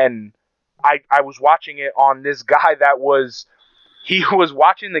 And I was watching it on this guy he was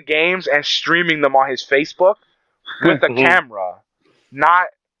watching the games and streaming them on his Facebook with a camera. Not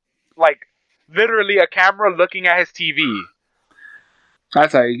like literally a camera looking at his TV.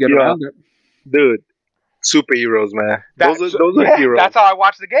 That's how you get around it. Dude, superheroes, man. Those are heroes. That's how I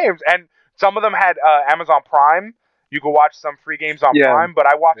watch the games. And some of them had Amazon Prime. You could watch some free games on Prime, but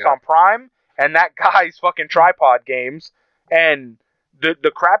I watched on Prime, and that guy's fucking tripod games. And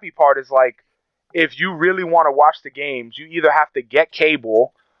the crappy part is, like, if you really want to watch the games, you either have to get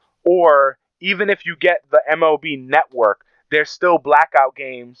cable, or even if you get the MLB Network, there's still blackout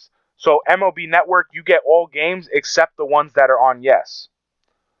games. So MLB Network, you get all games except the ones that are on Yes.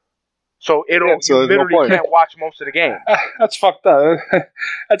 So you literally can't watch most of the games. That's fucked up.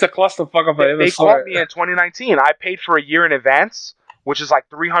 That's a clusterfuck of a They caught me in 2019. I paid for a year in advance, which is like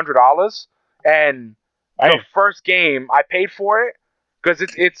 $300. And the first game, I paid for it because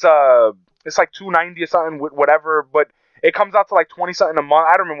it's like $290 or something, whatever. But it comes out to like $20 something a month.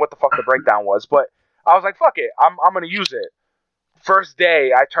 I don't remember what the fuck the breakdown was, but I was like, fuck it, I'm gonna use it. First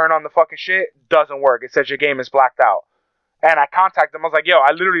day, I turn on the fucking shit, doesn't work. It says your game is blacked out. And I contacted them. I was like, yo,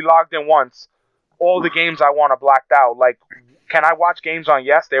 I literally logged in once. All the games I want are blacked out. Like, can I watch games on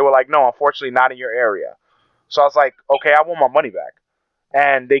Yes? They were like, no, unfortunately, not in your area. So I was like, okay, I want my money back.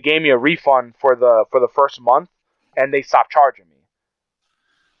 And they gave me a refund for the first month, and they stopped charging me.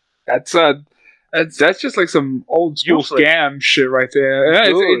 That's just like some old school Useless scam shit right there.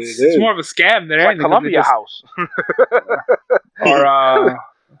 It's more of a scam than anything. Like Columbia House.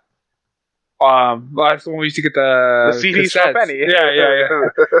 Or that's when we used to get the CDs cassettes. for a penny.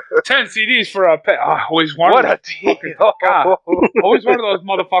 Yeah. 10 CDs for a penny. I always wanted. What a deal! God, always one of those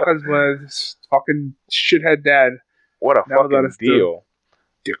motherfuckers was fucking shithead dad. What a fucking deal!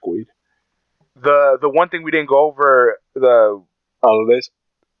 Dickweed. The one thing we didn't go over, the holidays.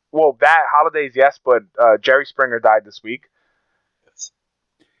 Well, that holidays, yes, but Jerry Springer died this week. Yes.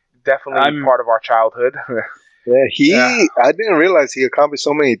 Definitely part of our childhood. Yeah, I didn't realize he accomplished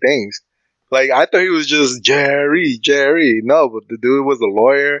so many things. Like, I thought he was just Jerry. No, but the dude was a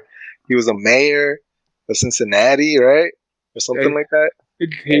lawyer. He was a mayor of Cincinnati, right? Or something like that.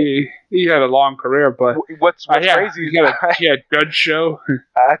 He had a long career, but what's crazy is he had Judge Show.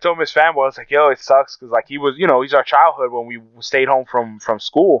 I told Miss Fanboy, I was like, yo, it sucks because like he was, he's our childhood when we stayed home from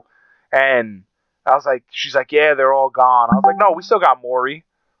school, and I was like, she's like, yeah, they're all gone. I was like, no, we still got Maury.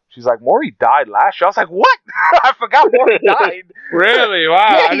 She's like, Maury died last year. I was like, what? I forgot Maury died. Really? Wow.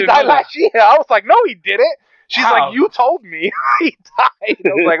 Yeah, he died last year. I was like, no, he didn't. She's like, you told me he died. I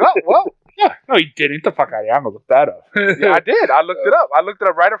was like, oh, well. No, he didn't. Get the fuck out of here. I'm going to look that up. Yeah, I did. I looked it up. I looked it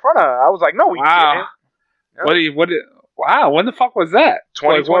up right in front of her. I was like, no, he didn't. Yeah. Wow, when the fuck was that?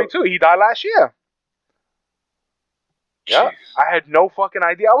 2022. He died last year. Yeah. I had no fucking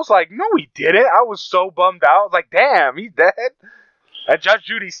idea. I was like, no, he didn't. I was so bummed out. I was like, damn, he's dead. And Judge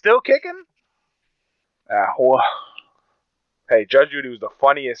Judy's still kicking? Hey, Judge Judy was the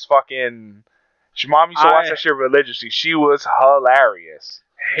funniest fucking... Mom used to watch that shit religiously. She was hilarious.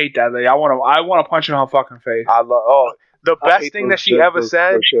 I hate that lady. I want to punch her in her fucking face. The best thing that she ever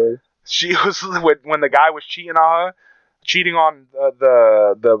said, she was when the guy was cheating on her, cheating on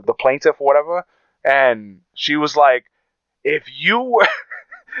the plaintiff or whatever, and she was like,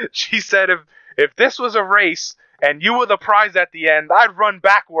 she said, if this was a race and you were the prize at the end, I'd run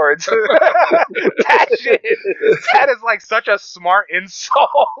backwards. That is like such a smart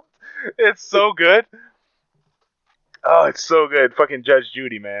insult. It's so good. Oh, it's so good. Fucking Judge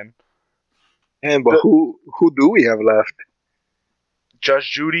Judy, man. And but who do we have left? Judge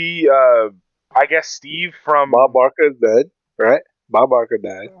Judy, I guess Steve from... Bob Barker is dead. right? Bob Barker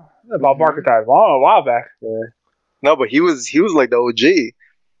died. Bob Barker died a while back. No, but he was like the OG.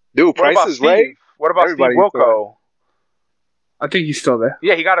 Dude, What Price about is Steve? Right. What about Everybody Steve Wilco? I think he's still there.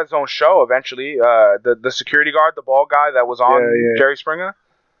 Yeah, he got his own show eventually. The security guard, the bald guy that was on Yeah. Jerry Springer.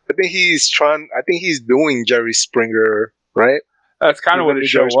 I think he's doing Jerry Springer, right? That's kind of He's what the his new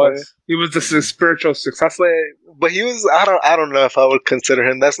show Jerry Springer. was. He was the spiritual successor. But he was. I don't know if I would consider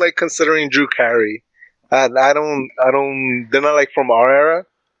him. That's like considering Drew Carey. I don't. They're not like from our era.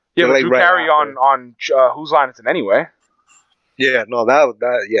 Yeah, They're but like Drew right Carey after. on Whose Line Is It Anyway? Yeah, no, that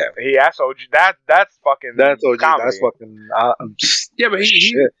yeah. That's OG. That's fucking. That's OG. comedy. That's fucking. Yeah, but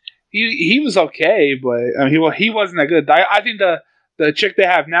shit. he was okay, but I mean, he wasn't that good. I think the chick they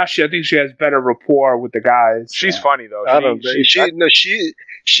have now, I think she has better rapport with the guys. She's funny though. I don't know.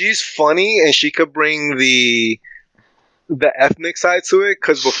 She's funny, and she could bring the ethnic side to it.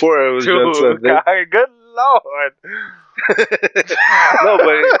 Because before it was Dude, good lord. No,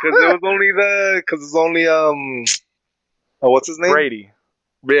 but because it's only what's his name? Brady.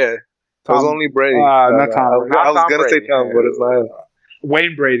 Yeah, it was only Brady. Not Tom. I was Tom gonna say Brady. Tom, but it's not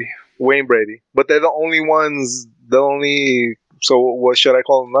Wayne Brady. Wayne Brady. But they're the only ones. So what should I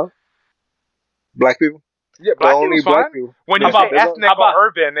call them now? Black people. Yeah, The black only people's black fine. people. When you How say about- ethnic how about- or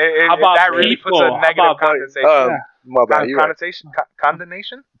urban, how about that really puts people? a How negative about- connotation. My bad. You're right. Connotation?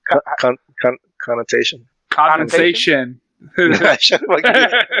 Condemnation? Connotation. Condensation.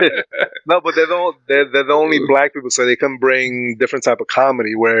 No, but they're the only black people, so they can bring different type of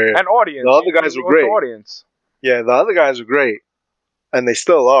comedy. Where An audience. The other guys were What's the great. Audience. yeah, the other guys are great, and they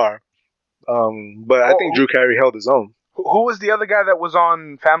still are. But I think Drew Carey held his own. Who was the other guy that was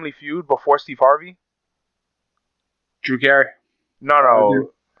on Family Feud before Steve Harvey? Drew Carey. No.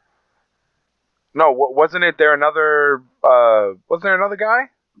 No, wasn't it there another? Was there another guy?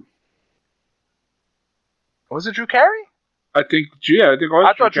 Was it Drew Carey? I think it was.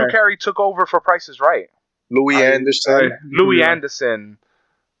 I thought Drew Carey took over for Price is Right. Louis Anderson. Louis Anderson.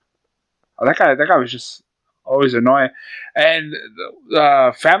 Oh, that guy was just always annoying. And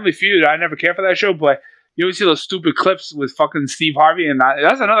Family Feud, I never cared for that show, but you always see those stupid clips with fucking Steve Harvey, and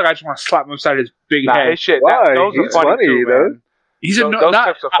that's another guy I just want to slap him upside his big head. His shit. Why? Those He's are funny, funny, too, though. man. He's Those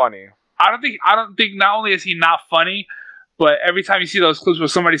clips are funny. I don't think not only is he not funny, but every time you see those clips where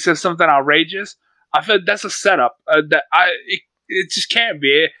somebody says something outrageous, I feel that's a setup. It just can't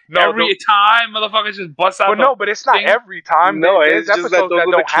be. Every time motherfuckers just bust out. But it's not every time. No, There's it's just that episodes those are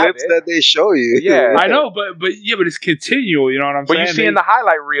the don't have clips it. that they show you. Yeah. I know, but it's continual. You know what I'm But saying? you see in the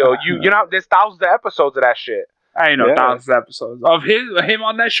highlight reel, you know, there's thousands of episodes of that shit. I ain't know Yeah. thousands of episodes of him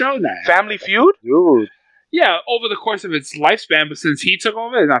on that show now. Family Feud? Dude, Yeah, over the course of its lifespan, but since he took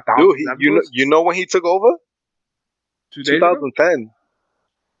over, it's not thousands dude, of episodes. you know when he took over? 2 days ago? 2010.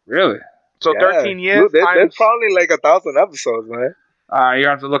 Really? So Yeah. 13 years Dude, there's times... probably like 1,000 episodes, man. You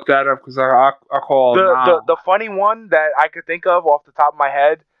have to look that up because I'll call The funny one that I could think of off the top of my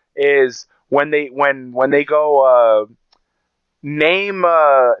head is when they go name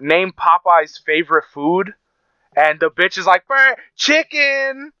Popeye's favorite food, and the bitch is like,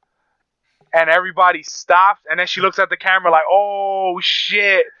 chicken, and everybody stops, and then she looks at the camera like, oh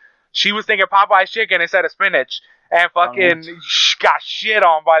shit, she was thinking Popeye's chicken instead of spinach, and fucking got shit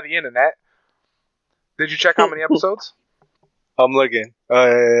on by the internet. Did you check how many episodes? I'm looking.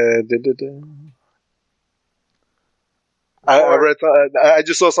 I read. I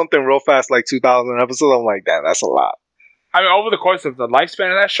just saw something real fast, like 2,000 episodes. I'm like, damn, that's a lot. I mean, over the course of the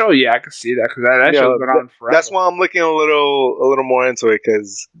lifespan of that show, yeah, I can see that because that show's been on forever. That's why I'm looking a little more into it,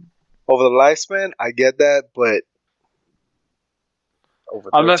 because over the lifespan, I get that, but over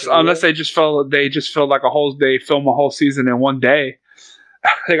unless they just feel like they film a whole season in one day.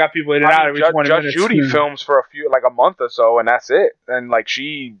 They got people in and out every 20 minutes. Judge Judy films for a month or so, and that's it. And like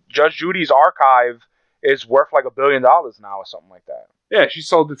Judge Judy's archive is worth like $1 billion now or something like that. Yeah, she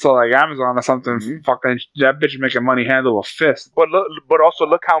sold it to like Amazon or something. Mm-hmm. Fucking that bitch is making money handle a fist. But also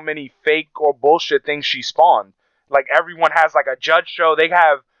look how many fake or bullshit things she spawned. Like everyone has like a judge show. They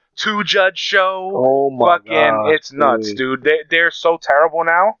have 2 judge show. Oh my god, it's nuts, dude. They're so terrible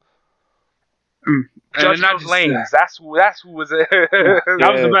now. Judge Mills Lanes. That's who was it.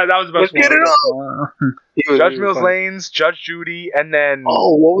 That was the best. Let's get it on. Judge Mills Lanes, Judge Judy, and then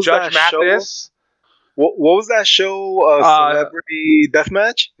what was Judge that Mathis. Show? What was that show? Celebrity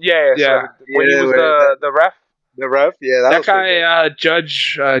Deathmatch? Yeah. So when he was the ref. The ref, yeah. That guy,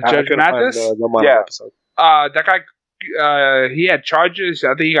 Judge Mathis. That guy, he had charges. I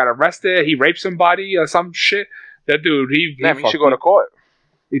think he got arrested. He raped somebody or some shit. That dude, he should go to court.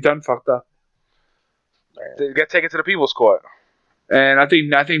 He done fucked up. Get taken to the people's court. And I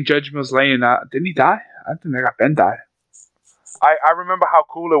think Judge Mills Lane, didn't he die? I think that guy Ben died. I remember how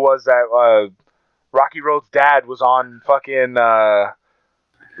cool it was that Rocky Road's dad was on fucking.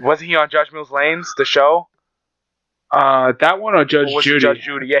 Wasn't he on Judge Mills Lanes, the show? That one or Judge Or was it Judy? Judge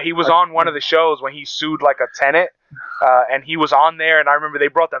Judy? Yeah, he was on one of the shows when he sued like a tenant, and he was on there. And I remember they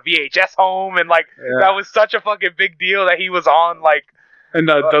brought the VHS home, and like that was such a fucking big deal that he was on. Like, and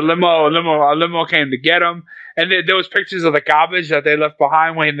the limo came to get him, and there was pictures of the garbage that they left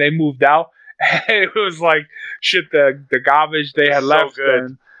behind when they moved out. It was like shit. The garbage they had left. So good.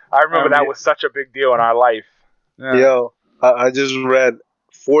 And, I remember that was such a big deal in our life. Yeah. Yo, I just read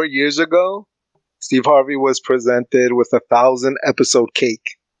 4 years ago, Steve Harvey was presented with 1,000 episode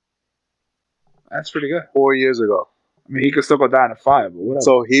cake. That's pretty good. 4 years ago. I mean, he could still go down to 5, but whatever.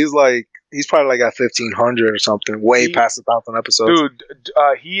 So he's probably like at 1,500 or something, way past 1,000 episodes. Dude,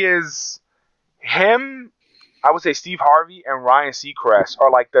 he is him. I would say Steve Harvey and Ryan Seacrest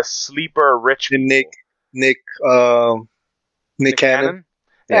are like the sleeper rich And people. Nick Cannon.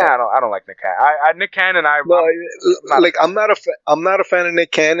 Yeah, I don't like Nick Cannon. Nick Cannon, I'm not a fan of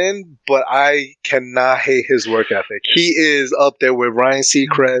Nick Cannon, but I cannot hate his work ethic. He is up there with Ryan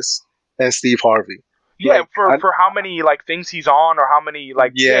Seacrest and Steve Harvey. Yeah, Like, for how many like things he's on or how many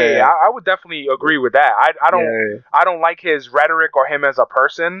like I would definitely agree with that. I don't like his rhetoric or him as a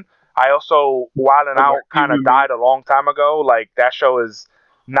person. I also Wild 'N Out kind of died a long time ago. Like that show is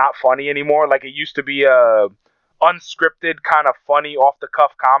not funny anymore. Like it used to be a unscripted kind of funny off the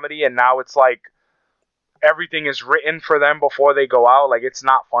cuff comedy, and now it's like everything is written for them before they go out. Like it's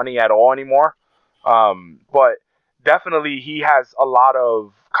not funny at all anymore. But definitely he has a lot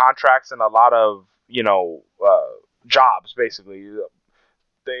of contracts and a lot of jobs basically.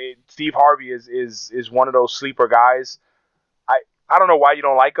 Steve Harvey is one of those sleeper guys. I don't know why you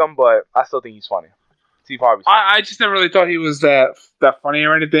don't like him, but I still think he's funny. Steve Harvey. I just never really thought he was that funny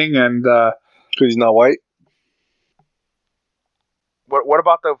or anything, and because he's not white. What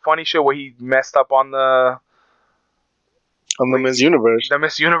about the funny shit where he messed up on the Miss Universe? The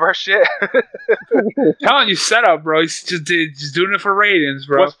Miss Universe shit. Telling you, set up, bro. He's just doing it for ratings,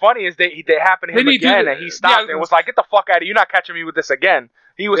 bro. What's funny is they happened to him again, and he stopped and was like, "Get the fuck out of here! You're not catching me with this again."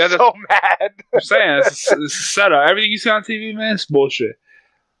 He was so mad. I'm saying it's a setup. Everything you see on TV, man, it's bullshit.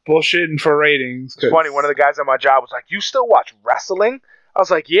 Bullshitting for ratings. It's funny. One of the guys at my job was like, "You still watch wrestling?" I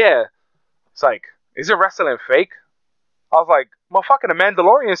was like, "Yeah." It's like, "Is it wrestling fake?" I was like, "Motherfucking The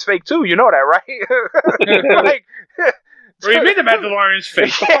Mandalorian's fake too. You know that, right?" Like, what do you mean The Mandalorian's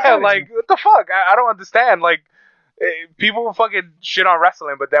fake? Yeah, like what the fuck? I don't understand. Like, people will fucking shit on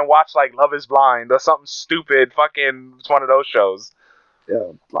wrestling, but then watch like Love Is Blind or something stupid. Fucking, it's one of those shows. Yeah,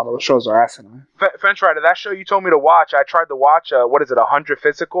 a lot of those shows are asinine. Fence Rider, that show you told me to watch, I tried to watch, what is it, 100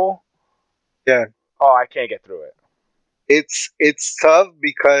 Physical? Yeah. Oh, I can't get through it. It's tough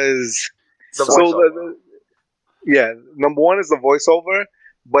because... number one is the voiceover,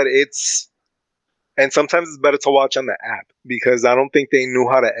 but and sometimes it's better to watch on the app because I don't think they knew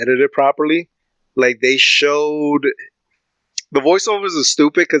how to edit it properly. Like they showed... The voiceovers are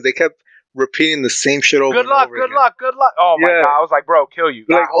stupid because they kept repeating the same shit over. Good luck. Oh my god! I was like, bro, kill you.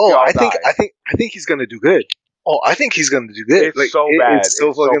 Like, I think he's gonna do good. Oh, I think he's gonna do good. It's like, so bad. It's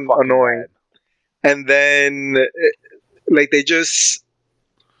so fucking annoying. Bad. And then, like, they just.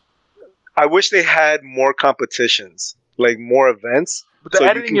 I wish they had more competitions, like more events. But the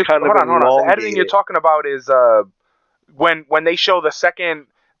editing you're The editing you're talking about is when they show the second.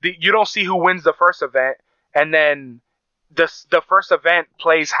 You don't see who wins the first event, and then. The first event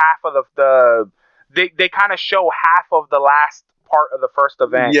plays half of they kind of show half of the last part of the first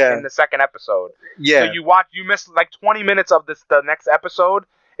event in the second episode. Yeah. So you miss like 20 minutes of this. The next episode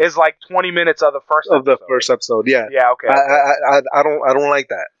is like 20 minutes of the first episode. Yeah. Yeah. Okay. I don't like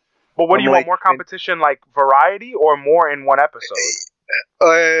that. But what do you want? More competition, like variety, or more in one episode?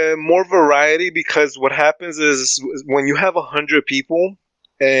 More variety, because what happens is when you have 100 people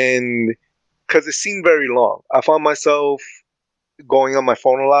and. Because it seemed very long. I found myself going on my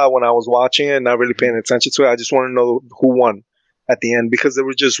phone a lot when I was watching it and not really paying attention to it. I just want to know who won at the end because there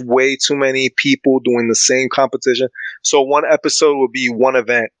were just way too many people doing the same competition. So one episode would be one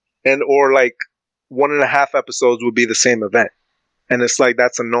event, or like 1.5 episodes would be the same event, and it's like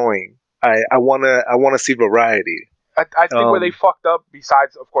that's annoying. I want to see variety. I think where they fucked up,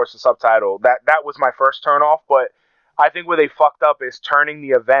 besides of course the subtitle, that was my first turn off, but. I think where they fucked up is turning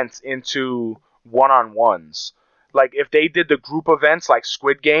the events into one-on-ones. Like, if they did the group events like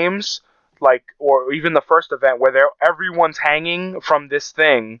Squid Games, like, or even the first event where everyone's hanging from this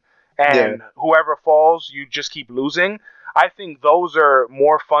thing, and whoever falls, you just keep losing. I think those are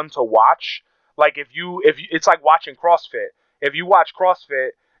more fun to watch. Like, if you it's like watching CrossFit. If you watch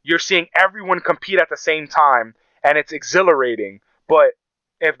CrossFit, you're seeing everyone compete at the same time, and it's exhilarating. But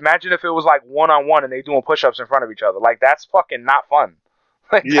imagine if it was like 1-on-1 and they doing push-ups in front of each other. Like, that's fucking not fun.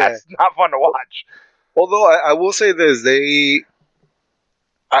 Like, that's not fun to watch. Although I will say this,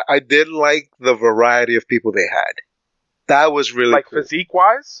 I did like the variety of people they had. That was really like cool.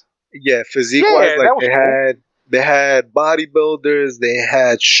 Physique-wise? Yeah, physique-wise, Yeah, like that was they had bodybuilders, they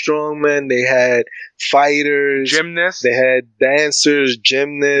had strongmen, they had fighters, gymnasts, they had dancers,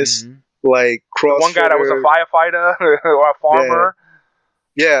 gymnasts, like CrossFitters. The one guy that was a firefighter or a farmer.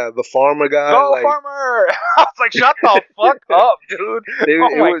 Yeah, the farmer guy. Go farmer! I was like, shut the fuck up, dude.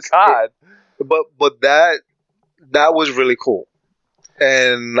 My god. But that was really cool.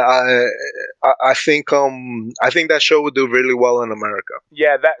 And I think that show would do really well in America.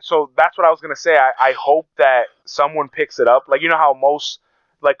 Yeah, that's what I was gonna say. I hope that someone picks it up. Like, you know how most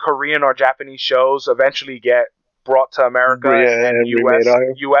like Korean or Japanese shows eventually get brought to America and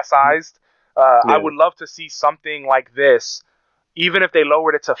USized. I would love to see something like this, even if they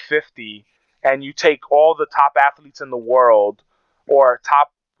lowered it to 50, and you take all the top athletes in the world or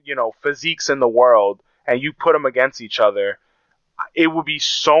top physiques in the world, and you put them against each other. It would be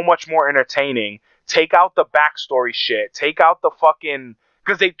so much more entertaining. Take out the backstory shit. Take out the fucking...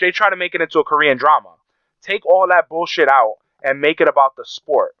 Because they try to make it into a Korean drama. Take all that bullshit out and make it about the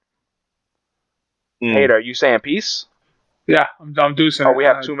sport. Hater, you saying peace? Yeah, I'm deucing. Oh, we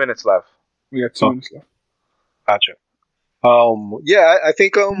have 2 minutes left. We got 2 minutes left. Gotcha. Yeah, I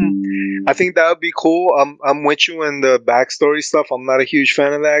think that would be cool. I'm with you in the backstory stuff. I'm not a huge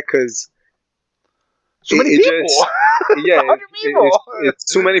fan of that because... So many people. It's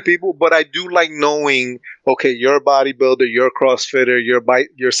too many people. But I do like knowing, okay, you're a bodybuilder, you're a CrossFitter,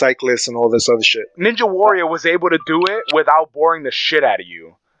 you're a cyclist, and all this other shit. Ninja Warrior was able to do it without boring the shit out of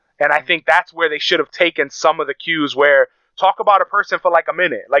you. And I think that's where they should have taken some of the cues where talk about a person for like a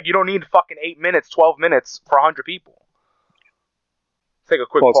minute. Like, you don't need fucking 8 minutes, 12 minutes for 100 people. Take a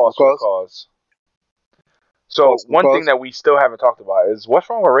quick pause for the cause. So one thing that we still haven't talked about is what's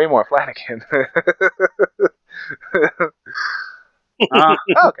wrong with Raymore Flanagan? Okay.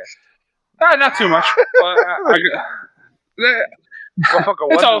 Not too much.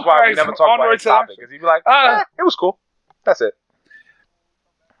 It's all why we never talk about his topic. Because he'd be like, it was cool. That's it.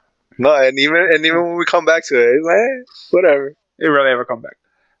 No, and even when we come back to it, it's like, whatever. It really ever come back.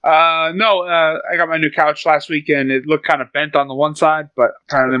 I got my new couch last weekend. It looked kind of bent on the one side, but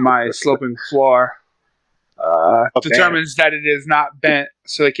apparently my sloping floor determines that it is not bent.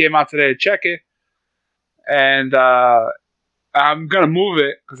 So they came out today to check it, and I'm gonna move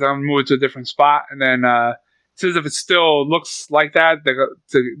it because I'm gonna move it to a different spot. And then says if it still looks like that,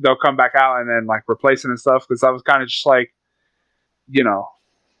 they'll come back out and then like replace it and stuff. Because I was kind of just like,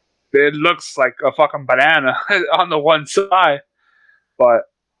 it looks like a fucking banana on the one side, but.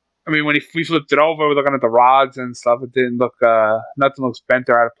 I mean, when we flipped it over, we're looking at the rods and stuff. It didn't look, nothing looks bent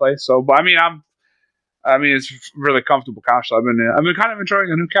or out of place. So, but I mean, it's really comfortable couch. I've been kind of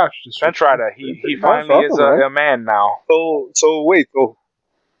enjoying a new couch. Bench Rider, he finally is a man now. So wait,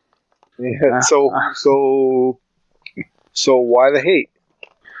 so why the hate?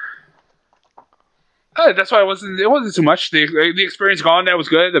 That's why it wasn't too much. The experience gone there was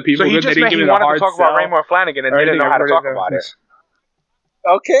good. The people so he good. Just they didn't give me the hard wanted to talk about Raymore Flanagan and didn't know how to talk about it.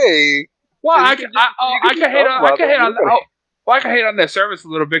 Okay. Well, I can hate on their service a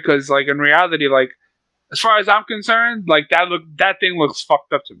little bit because, like, in reality, like, as far as I'm concerned, like that thing looks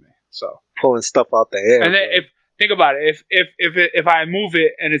fucked up to me. So pulling stuff out the air. And then think about it, if I move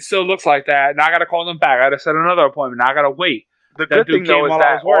it and it still looks like that, now I gotta call them back. I gotta set another appointment. Now I gotta wait. The good thing though is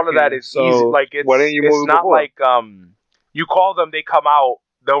that all of that is easy. Like it's not like you call them, they come out,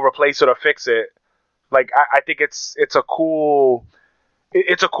 they'll replace it or fix it. Like I think it's a cool.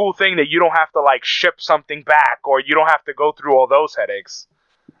 It's a cool thing that you don't have to like ship something back or you don't have to go through all those headaches.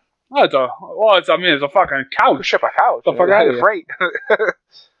 It's a fucking couch. You ship a couch. The fuck out of freight.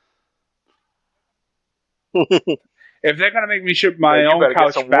 If they're gonna make me ship my own couch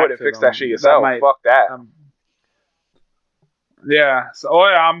get some back wood and fix that shit yourself. Fuck that. Yeah. So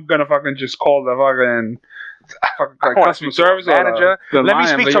I'm gonna fucking just call the fucking customer service manager. Let me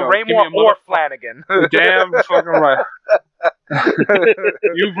speak to Raymore or Flanagan. Damn fucking right.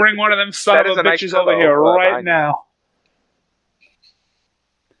 You bring one of them son of a bitches over here right now.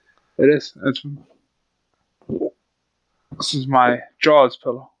 It is. This is my Jaws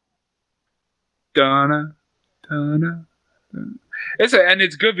pillow. Donna.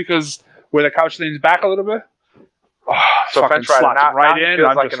 It's good because where the couch leans back a little bit. So French fries right in.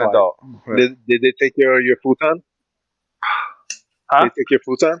 Feels like an adult. Did they take your futon? Huh? Did they take your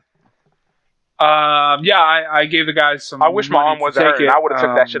futon? Yeah, I gave the guys some. I wish my arm wasn't hurting. I would have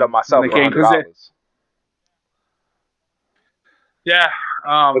took that shit up myself. Yeah.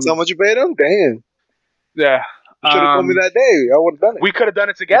 That's how much you paid him? Damn. Yeah. You should have told me that day. I would have done it. We could have done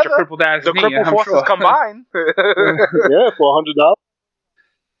it With your together. crippled ass The knee, cripple I'm forces sure. combined. Yeah, for $100.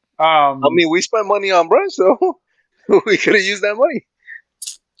 I mean, we spent money on brunch, so we could have used that money.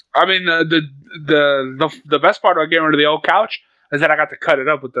 I mean, the best part about getting rid of the old couch is that I got to cut it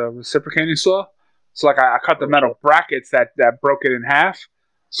up with the reciprocating saw. So like I cut the metal brackets that broke it in half.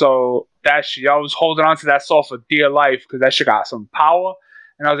 So that shit, I was holding on to that saw for dear life because that shit got some power.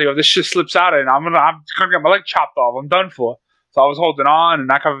 And I was like, if this shit slips out and I'm gonna get my leg chopped off, I'm done for. So I was holding on,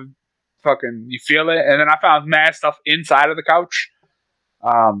 and I kind of fucking you feel it. And then I found mad stuff inside of the couch.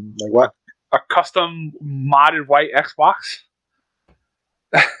 Like what? A custom modded white Xbox.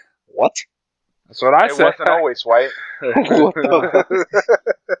 What? That's what I It said. wasn't always white. What the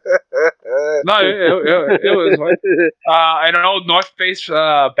No, it was white. An old North Face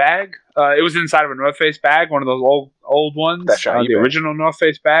bag. It was inside of a North Face bag, one of those old ones. That's on The eBay. original North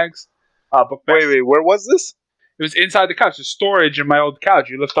Face bags. Book bags. Wait, where was this? It was inside the couch. The storage in my old couch.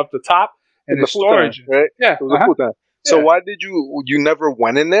 You lift up the top, and In the futon, storage. right? Yeah. It was a futon. So Yeah. why did you never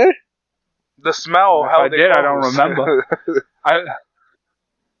went in there? The smell. If How I did, I don't remember.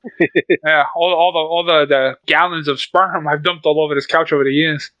 Yeah, all the gallons of sperm I've dumped all over this couch over the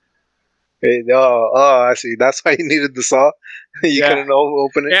years. Hey, I see. That's why you needed the saw. You Yeah. couldn't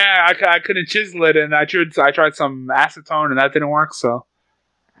open it. Yeah, I couldn't chisel it, and I tried some acetone, and that didn't work. So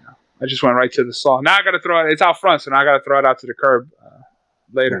I just went right to the saw. Now I got to throw it. It's out front, so now I got to throw it out to the curb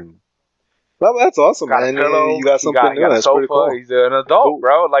later. Well, that's awesome, Got man. a pillow. You got something he new. got a That's sofa. pretty cool. He's an adult, Cool.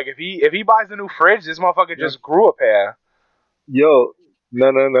 bro. Like if he buys a new fridge, this motherfucker just grew a pair. Yo, no.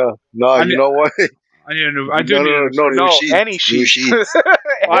 I You mean- know what? I need a new. I do need a new. No, No, new sheets. any New sheets. sheets.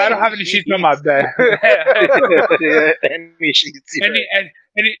 Well, I don't have any sheets on my bed. Yeah, any sheets. yeah.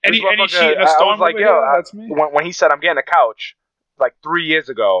 any This sheet in motherfucker, a storm I was like, over yo, here, that's me. when he said I'm getting a couch, like 3 years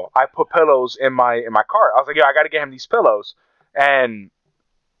ago, I put pillows in my cart. I was like, yo, I got to get him these pillows, and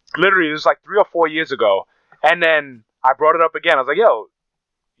literally it was like 3 or 4 years ago, and then I brought it up again. I was like, yo,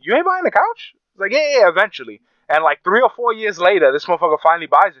 you ain't buying a couch? He's like, yeah, eventually. And like 3 or 4 years later, this motherfucker finally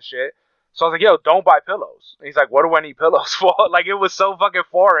buys the shit. So I was like, yo, don't buy pillows. And he's like, what do I need pillows for? Like, it was so fucking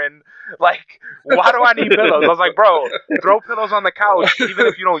foreign. Like, why do I need pillows? I was like, bro, throw pillows on the couch. Even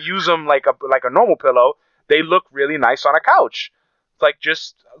if you don't use them like a normal pillow, they look really nice on a couch.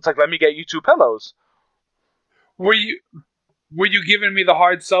 It's like, let me get you 2 pillows. Were you giving me the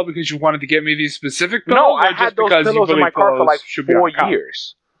hard sell because you wanted to get me these specific pillows? No, or I just had those because you pillows in believe my car for pillows like should be on 4 the couch?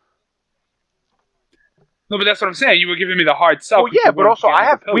 years. No, but that's what I'm saying. You were giving me the hard sell. Well, because yeah, you but wanted also to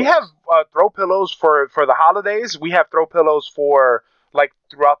get me the we have pillows. throw pillows for the holidays. We have throw pillows for like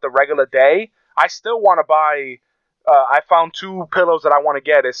throughout the regular day. I still want to buy. I found 2 pillows that I want to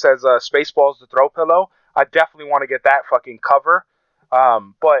get. It says Spaceballs the throw pillow. I definitely want to get that fucking cover.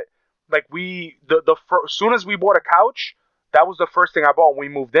 But like as soon as we bought a couch, that was the first thing I bought when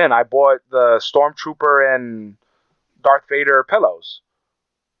we moved in. I bought the Stormtrooper and Darth Vader pillows.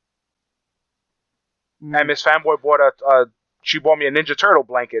 And Miss Fanboy bought she bought me a Ninja Turtle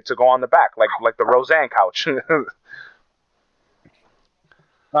blanket to go on the back, like the Roseanne couch.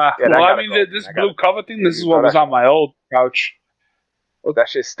 Well, that I gotta mean, go. this That blue gotta cover thing. This is You what know was that- on my old couch. That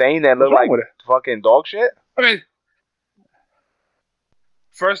shit stained and looked What's wrong like with it? fucking dog shit. I mean,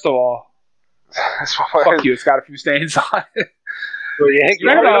 first of all, That's why- fuck you. It's got a few stains on it. So you ain't You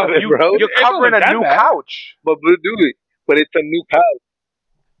getting know, rid of it, bro. You're It don't covering look a that new bad. couch. But Blue, do it. But it's a new couch.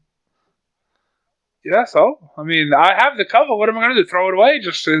 Yeah, so I mean, I have the cover. What am I gonna do? Throw it away?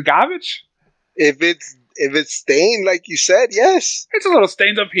 Just in garbage? If it's stained, like you said, yes. It's a little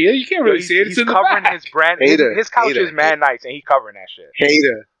stained up here. You can't really see it. It's He's in the covering back. his brand. Hater, His couch hater, is mad nice, and he covering that shit.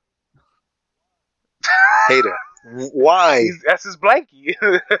 Hater. Why? That's his blankie.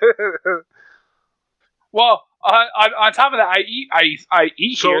 Well, on top of that, I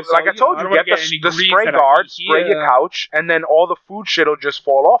eat So, here. like I told you, don't wanna get any the grease spray that I guard, eat spray here. your couch, and then all the food shit will just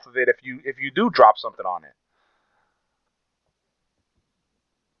fall off of it if you do drop something on it.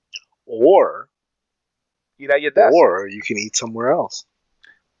 Or Eat at your desk. or you can eat somewhere else.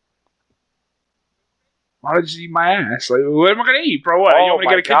 Why don't you eat my ass? Like, what am I gonna eat, bro? What? You want me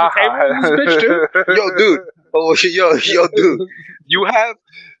to my get a kitchen table in this bitch too? Yo, dude. Oh, yo, dude. You have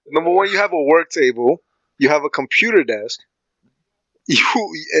number one. You have a work table. You have a computer desk. You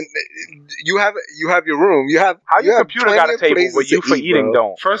have your room. You have How your have computer got a plenty of table, places but you to for eat, eating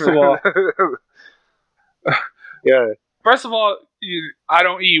bro. don't? First of all, Yeah. First of all, I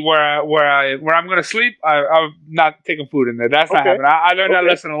don't eat where I'm gonna sleep. I'm not taking food in there. That's not Okay. happening. I learned that Okay.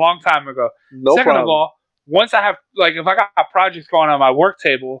 lesson a long time ago. No Second problem. of all, once I have if I got projects going on my work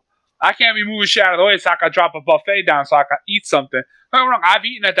table, I can't be moving shit out of the way so I can drop a buffet down so I can eat something. Don't get me wrong, I've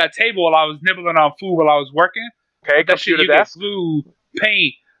eaten at that table while I was nibbling on food while I was working. Okay, That shit, computer you desk. get glue,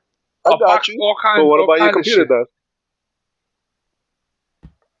 paint, I got you. all kinds. But what all about your kinds of computer shit. desk?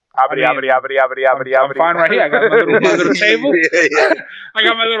 I'm fine right here. I got my little table. Yeah. I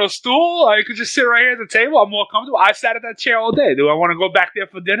got my little stool. I could just sit right here at the table. I'm more comfortable. I sat at that chair all day. Do I want to go back there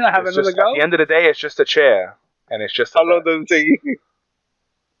for dinner? Have It's another just, go? at the end of the day, it's just a chair, and it's just. How long does it take you?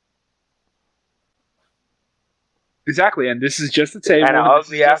 Exactly, and this is just a table. And an this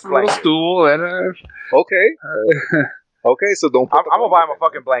is ugly-ass just a little blanket. stool. And Okay. Okay, so don't put I'm gonna buy him a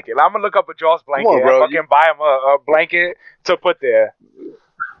fucking blanket. I'm gonna look up a Jaws blanket on, bro. and fucking buy him a blanket to put there.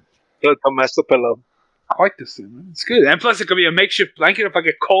 to mess the pillow. I like this thing, man. It's good. And plus, it could be a makeshift blanket. If I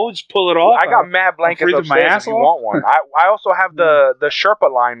get cold, just pull it off. I got mad blankets freezing my upstairs ass if you off. want one. I also have the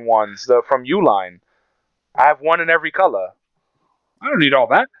Sherpa line ones from Uline. I have one in every color. I don't need all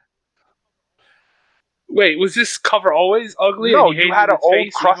that. Wait, was this cover always ugly? No, and you hated had an its old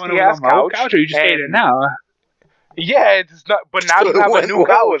face even when it was crusty-ass on my old couch, or you just hate it and- now? Yeah, it's not. But now you have a new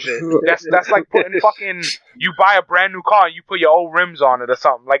couch. It. That's like putting fucking. You buy a brand new car and you put your old rims on it or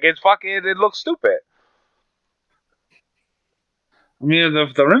something. Like it's fucking. It looks stupid. I mean,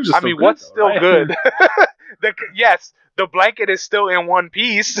 the rims are I still mean, good, what's though, still right? good? Yes, the blanket is still in one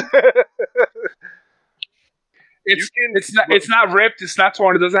piece. It's not ripped. It's not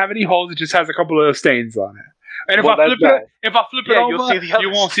torn. It doesn't have any holes. It just has a couple of stains on it. And Well, if I that's flip it Yeah, you'll over, see the other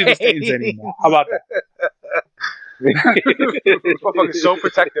you won't see the stains stains. anymore. How about that? This motherfucker's so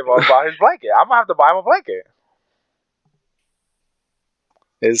protective about his blanket. I'm gonna have to buy him a blanket.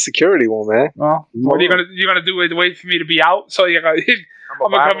 It's a security one, man. Well, what are you gonna do? Wait for me to be out? So you're gonna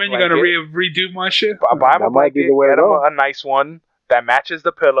I'm gonna come in. You're gonna redo my shit. I'll buy him a That might be blanket. the way to Get him go. a nice one that matches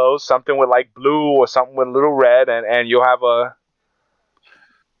the pillows. Something with like blue or something with a little red, and you'll have a.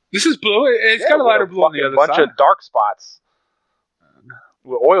 This is blue. It's got a lighter blue on the other bunch side. of dark spots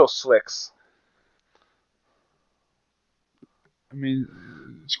with oil slicks. I mean,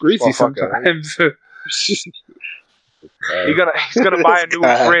 it's greasy Motherfucker. sometimes. He's gonna buy a new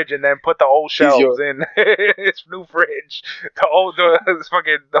God. fridge and then put the old shelves in his new fridge. The old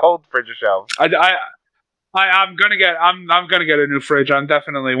fridge shelves. I'm gonna get a new fridge. I'm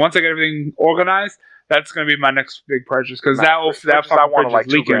definitely once I get everything organized. That's gonna be my next big purchase because that fridges I fucking want are fridge like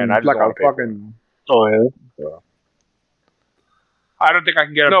is leaking $2,000. I just like don't a wanna pay for fucking. Oh yeah. I don't think I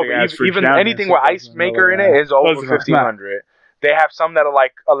can get a No, big ass but fridge even down anything there, with so ice maker in it is over Close enough. 1,500. They have some that are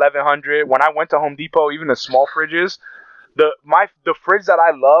like 1,100. When I went to Home Depot, even the small fridges, the fridge that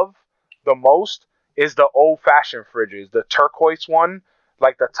I love the most is the old fashioned fridges, the turquoise one,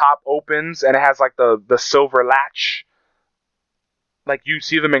 like the top opens and it has like the silver latch, like you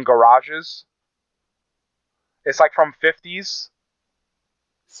see them in garages. It's like from 50s.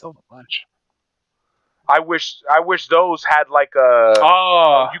 So much. I wish those had like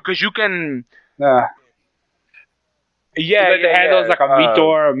a because you can Yeah. The handle's like a meat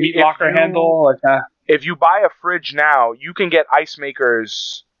door, a meat locker handle, like that. If you buy a fridge now, you can get ice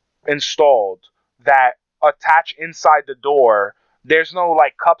makers installed that attach inside the door. There's no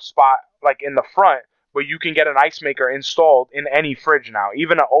like cup spot like in the front, but you can get an ice maker installed in any fridge now.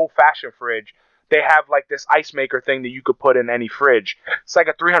 Even an old-fashioned fridge, they have like this ice maker thing that you could put in any fridge. It's like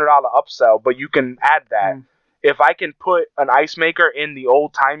a $300 upsell, but you can add that. If I can put an ice maker in the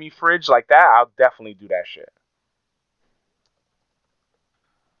old-timey fridge like that, I'll definitely do that shit.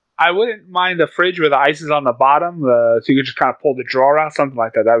 I wouldn't mind the fridge where the ice is on the bottom, so you could just kind of pull the drawer out, something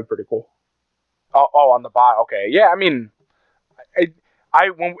like that. That would be pretty cool. Oh, on the bottom. Okay, yeah. I mean,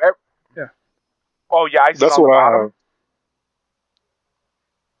 Yeah. Oh yeah, ice That's is on what the I bottom.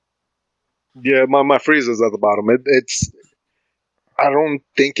 have. Yeah, my freezer's at the bottom. It's. I don't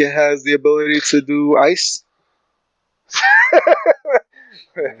think it has the ability to do ice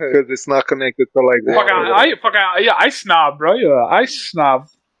because it's not connected to like water. Ice snob, bro. You're an ice snob.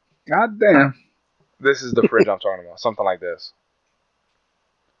 God damn. This is the fridge I'm talking about. Something like this.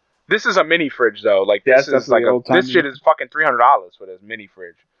 This is a mini fridge though. Like this is like this shit is fucking $300 for this mini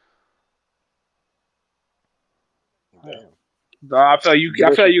fridge. I feel you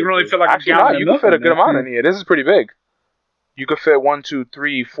can really feel like Actually, a no, gallon you of can milk fit a in good there. amount in here. This is pretty big. You could fit 1, 2,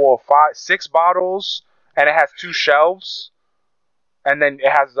 3, 4, 5, 6 bottles, and it has 2 shelves, and then it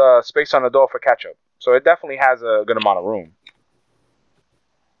has space on the door for ketchup. So it definitely has a good amount of room.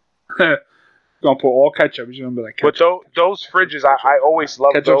 Gonna put all ketchup. It's gonna be like ketchup. But those fridges, I always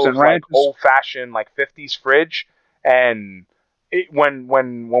love Ketchups those and like ranches. old fashioned like 50s fridge. And when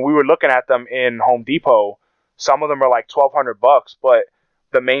we were looking at them in Home Depot, some of them are like $1,200. But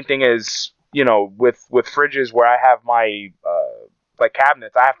the main thing is, you know, with fridges where I have my Like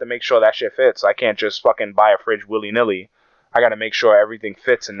cabinets, I have to make sure that shit fits. I can't just fucking buy a fridge willy nilly. I got to make sure everything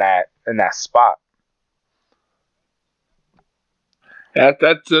fits in that spot. Yeah,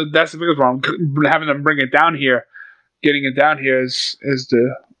 that's the biggest problem. Having them bring it down here, getting it down here is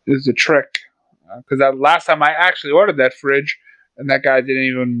the trick. Because that last time I actually ordered that fridge, and that guy didn't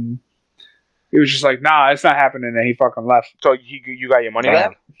even. He was just like, "Nah, it's not happening," and he fucking left. So you got your money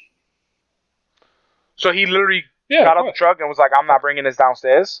back? So he literally got out the truck and was like, "I'm not bringing this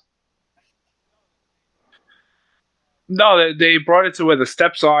downstairs." No, they brought it to where the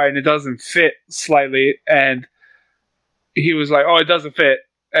steps are, and it doesn't fit slightly. And he was like, "Oh, it doesn't fit,"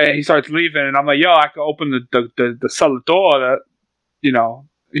 and he starts leaving. And I'm like, "Yo, I can open the cellar door." That, you know,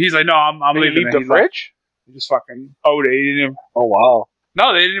 he's like, "No, I'm leaving." Leave the fridge? He just fucking owed it. He didn't even, Oh wow.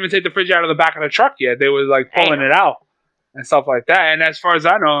 no, they didn't even take the fridge out of the back of the truck yet. They were like pulling it out and stuff like that. And as far as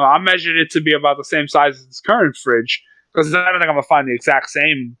I know, I measured it to be about the same size as this current fridge, because I don't think I'm gonna find the exact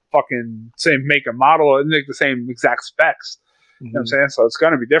same make and model or like the same exact specs. You know what I'm saying? So it's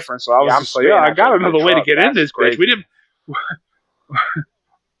gonna be different. So I was just like, "Yo, I got another way to get in this bitch." We didn't.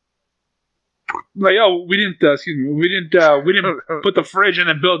 Like, yo, we didn't put the fridge in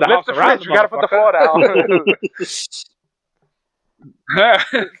and build the house around the fridge. We gotta put the floor down.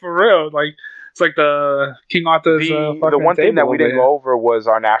 For real, like it's like the King Arthur's. The one thing that we didn't go over was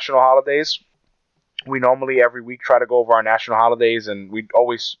our national holidays. We normally every week try to go over our national holidays, and we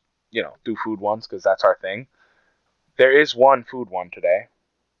always, do food ones because that's our thing. There is one food one today.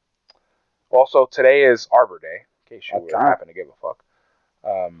 Also, today is Arbor Day, in case you happen to give a fuck.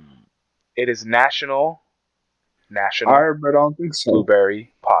 It is National Arbor, I don't think so.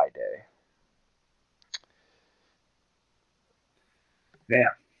 Blueberry Pie Day.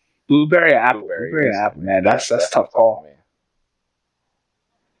 Yeah, blueberry apple, man. That's tough call.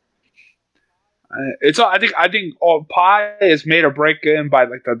 I think all pie is made or break in by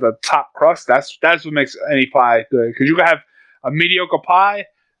like the top crust. That's what makes any pie good, because you can have a mediocre pie,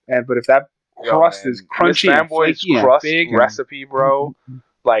 but if that crust is crunchy and flaky and big recipe, bro.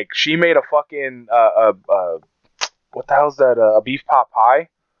 Like, she made a fucking what the hell's that? A beef pot pie,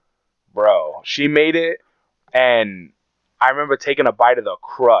 bro. She made it, and I remember taking a bite of the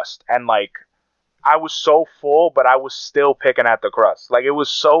crust, and like, I was so full, but I was still picking at the crust. Like, it was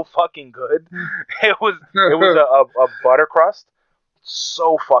so fucking good. It was a butter crust,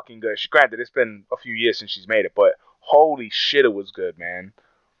 so fucking good. Granted, it's been a few years since she's made it, but holy shit, it was good, man.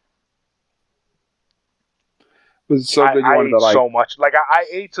 It was so good. I ate so much. Like, I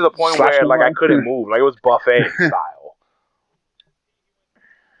ate to the point where like I couldn't move. Like, it was buffet style.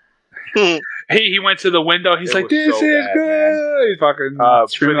 He went to the window. He's like, "This is good." Man. He's fucking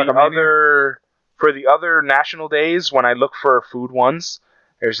screaming for the other national days, when I look for food ones,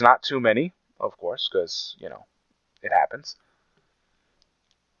 there's not too many, of course, because it happens.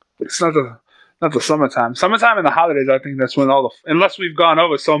 It's not the summertime. Summertime and the holidays, I think that's when unless we've gone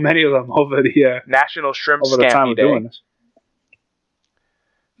over so many of them over the National Shrimp over the time of doing this.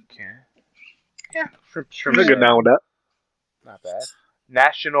 Okay. Yeah, shrimp. I'm good now with that. Not bad.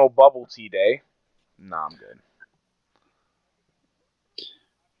 National Bubble Tea Day. Nah, I'm good.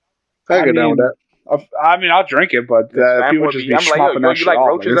 I'm good now with that. I mean, I'll drink it, but people just be schmopping that shit off. You like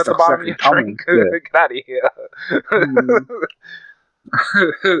roaches at the bottom of your drink? Get out of here.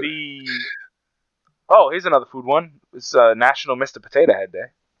 Here's another food one. It's National Mr. Potato Head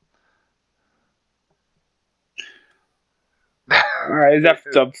Day. All right, is that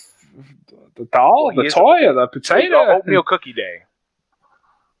the doll, the toy, or the potato? Oatmeal Cookie Day.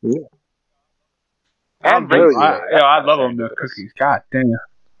 Yeah. And I love oatmeal cookies. God damn.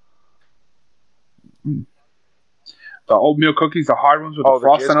 The oatmeal cookies, the hard ones with the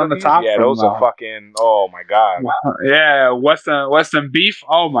frosting on the top. Yeah, those are fucking. Oh my god. Yeah, Western beef.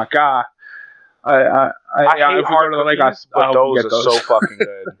 Oh my god. I hate hard cookies, but those are so fucking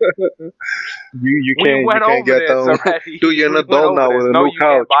good. You can't get those. Dude, you're an adult now with a new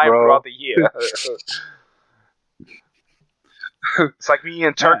couch, buy them bro. throughout the year. It's like me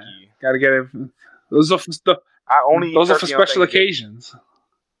and turkey. Gotta get it. Those are for special occasions.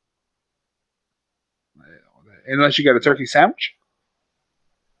 Unless you get a turkey sandwich?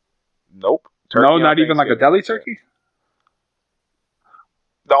 Nope. No, not even like a deli turkey?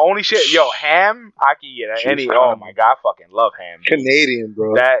 The only shit, ham, I can eat any. Oh my god, I fucking love ham. Canadian,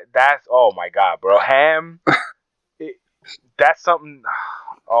 bro. That's oh my god, bro. Ham, that's something.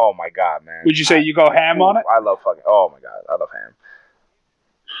 Oh my god, man. Would you say you go ham on it? I love fucking. Oh my god, I love ham.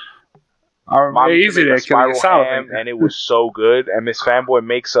 Easy to kill yourself, and it was so good. And Miss Fanboy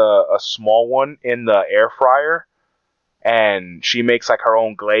makes a small one in the air fryer, and she makes like her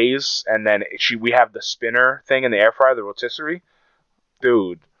own glaze. And then we have the spinner thing in the air fryer, the rotisserie.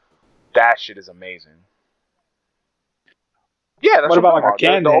 dude, that shit is amazing. Yeah, that's What about I'm like a talking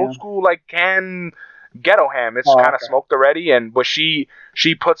about. canned The old ham? school like canned ghetto ham. It's Oh, kind of okay. smoked already, but she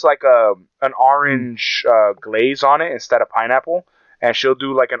puts like an orange glaze on it instead of pineapple, and she'll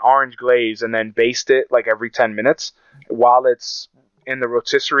do like an orange glaze and then baste it like every 10 minutes while it's in the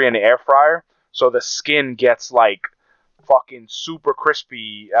rotisserie and the air fryer, so the skin gets like fucking super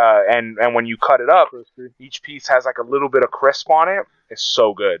crispy, and when you cut it up, Crispy. each piece has like a little bit of crisp on it. It's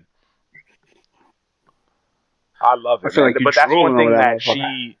so good. I love I it, feel man. like you But that's one drooling over thing that that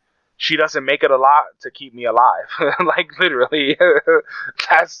motherfucker. she doesn't make it a lot to keep me alive. Like literally,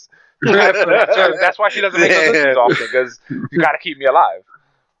 that's that's why she doesn't make her cookies often, because you got to keep me alive.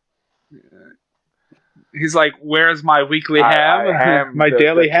 He's like, "Where's my weekly ham? Ham, My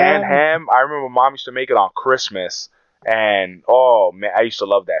daily the canned ham?" ham. I remember Mom used to make it on Christmas, and oh man, I used to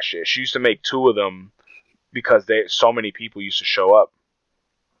love that shit. She used to make 2 of them because so many people used to show up.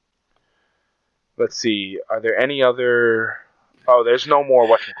 Let's see. Are there any other? Oh, there's no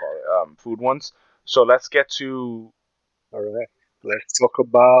more food ones. So let's get to All right. Let's talk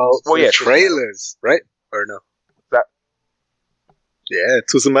about Well, the yeah, trailers, right? Or no? that. Yeah,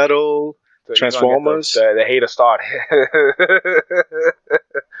 Tusa Metal, So you're gonna get Transformers. the hater start.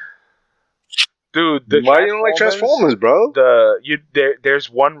 Dude, the Why you don't like Transformers, bro? There's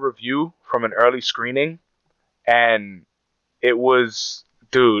one review from an early screening, and it was,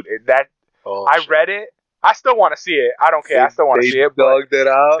 dude, Oh, I shit. read it. I still want to see it. I don't care. I still want to They see it. But dogged it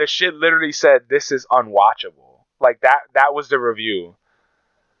out. the shit literally said this is unwatchable. Like that was the review.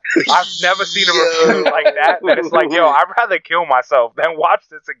 I've never seen a review like that. That it's like, yo, I'd rather kill myself than watch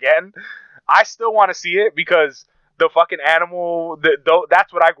this again. I still want to see it because the fucking animal.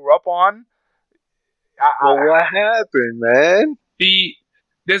 That's what I grew up on. Well, what happened, man?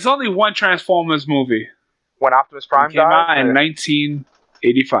 There's only one Transformers movie. When Optimus It Prime came out died, in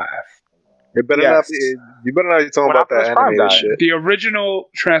 1985. You better Yes. not be. You better not be talking When about that Optimus Prime animated died. shit. The original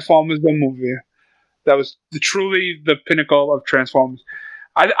Transformers the movie. That was truly the pinnacle of Transformers.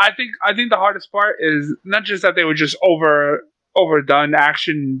 I think the hardest part is not just that they were just overdone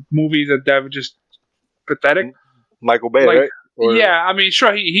action movies that were just pathetic. Michael Bay, Like, right? Or- yeah, I mean,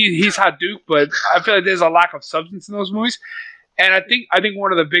 sure, he's Hot Duke, but I feel like there's a lack of substance in those movies. And I think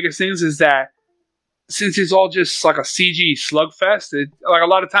one of the biggest things is that since it's all just like a CG slugfest, like a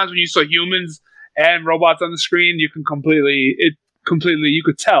lot of times when you saw humans and robots on the screen, you could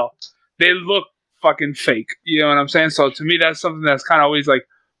tell they look fucking fake. You know what I'm saying? So to me, that's something that's kind of always like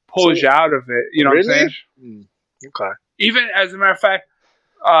pulls you out of it. You know what I'm saying? Okay. Even as a matter of fact,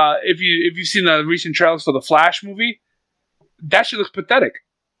 if you've seen the recent trailers for the Flash movie, that shit looks pathetic.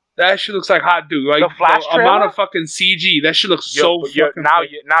 That shit looks like Hot Dude. Like The Flash amount trailer? of fucking CG. That shit looks so fucking. now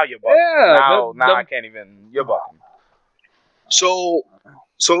fake. you're bugging. Yeah, now I can't even. You're bugging. So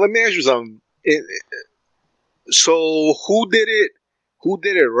let me ask you something. So who did it? Who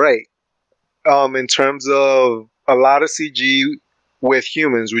did it right? In terms of a lot of CG with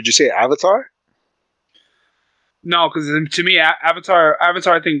humans, would you say Avatar? No, because to me, Avatar,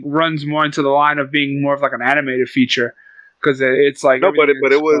 I think runs more into the line of being more of like an animated feature, because it's like No, but it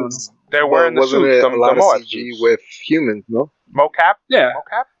everything is was. They're wearing the wasn't suits, it the a lot of Moab CG suits. with humans? No. Mocap. yeah,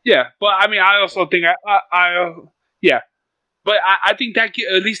 Mocap. yeah. But I mean, I also think yeah. But I think that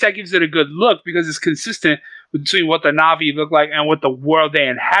at least that gives it a good look because it's consistent between what the Na'vi look like and what the world they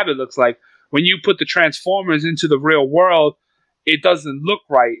inhabit looks like. When you put the Transformers into the real world, it doesn't look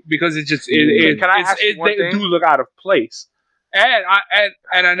right because it just Can I ask you one they thing? do look out of place. And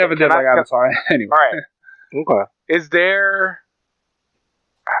I never did like Avatar anyway. All right. Okay. Is there?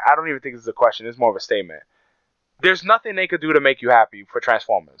 I don't even think this is a question. It's more of a statement. There's nothing they could do to make you happy for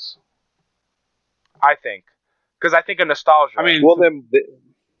Transformers. I think, because I think of nostalgia. I mean, Well, then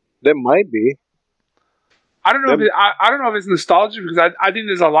there might be. I don't know if I don't know if it's nostalgia because I think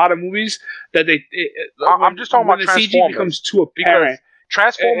there's a lot of movies that I'm just talking when about the CG Transformers, becomes too apparent. because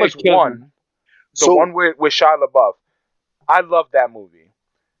Transformers it kills 1, me. the one with Shia LaBeouf, I love that movie.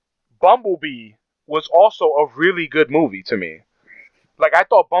 Bumblebee was also a really good movie to me. Like, I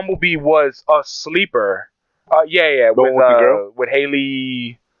thought Bumblebee was a sleeper. Yeah, The one with the girl? with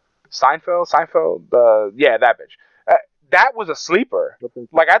Haley Seinfeld, yeah, that bitch. That was a sleeper.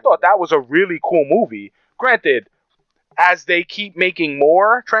 Like, I thought that was a really cool movie. Granted, as they keep making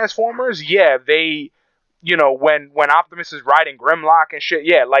more Transformers, yeah, they, when Optimus is riding Grimlock and shit,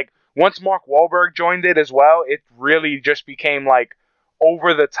 yeah, like, once Mark Wahlberg joined it as well, it really just became, like,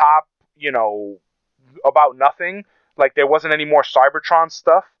 over the top, about nothing. Like, there wasn't any more Cybertron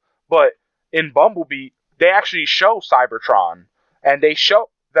stuff. But in Bumblebee, they actually show Cybertron. And they show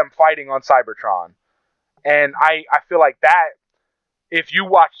them fighting on Cybertron. And I feel like that if you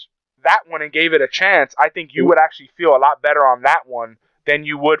watch that one and gave it a chance, I think you would actually feel a lot better on that one than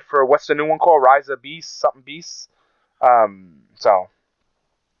you would for what's the new one called? Rise of Beasts, something Beasts. So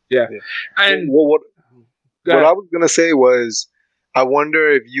yeah. And what I was gonna say was, I wonder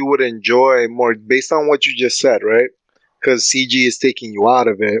if you would enjoy more based on what you just said, right? Because CG is taking you out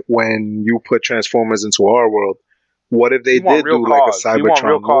of it when you put Transformers into our world. What if they did do like a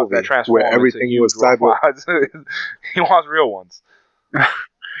Cybertron movie where everything was cyber? He wants real ones.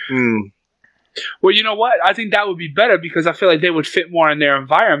 Well, you know what? I think that would be better because I feel like they would fit more in their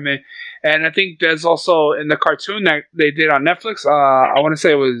environment. And I think there's also in the cartoon that they did on Netflix, I want to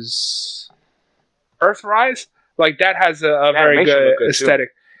say it was Earthrise. Like that has a very good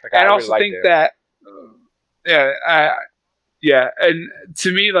aesthetic. Like, and I also think that, and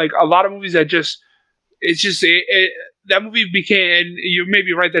to me, like a lot of movies that that movie became, and you may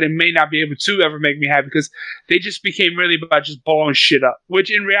be right that it may not be able to ever make me happy because they just became really about just blowing shit up.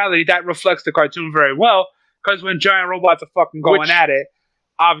 Which in reality, that reflects the cartoon very well because when giant robots are fucking going at it,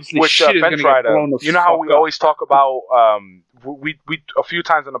 obviously shit is going to get blown the fuck up. You know how we always talk about, we a few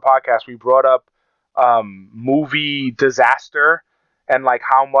times on the podcast, we brought up movie disaster and like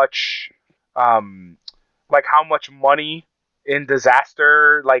how much money in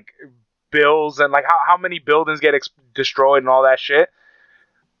disaster, like bills and like how many buildings get destroyed and all that shit.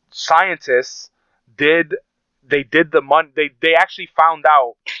 Scientists did the money. They actually found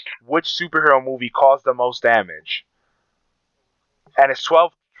out which superhero movie caused the most damage, and it's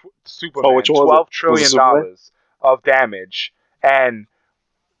 $12 trillion of damage, and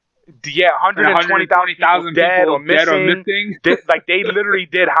 120,000 people dead or missing. Like they literally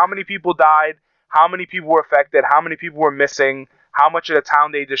did. How many people died? How many people were affected? How many people were missing? How much of the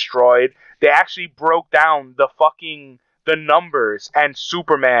town they destroyed? They actually broke down the numbers, and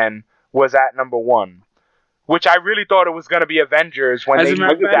Superman was at number 1, which I really thought it was gonna be Avengers when they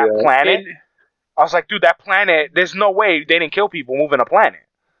moved that planet. I was like, dude, that planet. There's no way they didn't kill people moving a planet.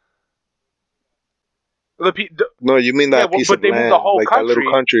 No, you mean that piece of land, moved the whole like country. That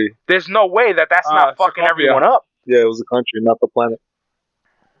little country. There's no way that's not fucking everyone up. Yeah, it was a country, not the planet.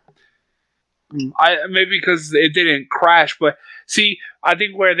 Maybe because it didn't crash, but see, I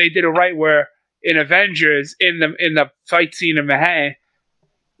think where they did it right, where in Avengers, in the fight scene in Manhattan,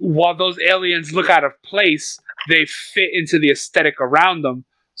 while those aliens look out of place, they fit into the aesthetic around them.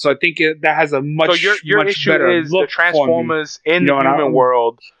 So I think that has a much your much issue better is look the Transformers in the human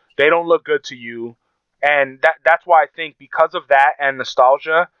world. They don't look good to you, and that's why I think because of that and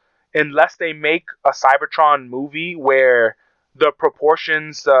nostalgia, unless they make a Cybertron movie where the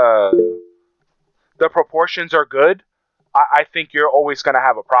proportions are good, I think you're always going to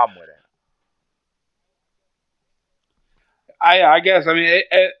have a problem with it. I guess. I mean,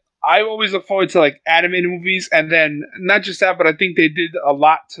 I always look forward to like animated movies, and then not just that, but I think they did a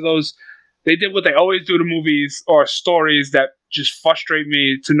lot to those. They did what they always do to movies or stories that just frustrate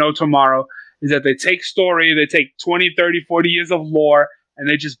me to no tomorrow, is that they take 20, 30, 40 years of lore, and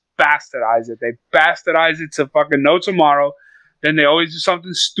they just bastardize it. They bastardize it to fucking no tomorrow. Then they always do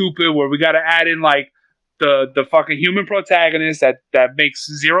something stupid where we got to add in like the fucking human protagonist that makes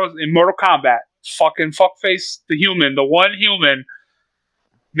zero in Mortal Kombat. Fucking fuckface the human, the one human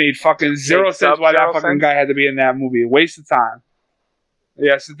made fucking zero sense why that fucking guy had to be in that movie. Waste of time.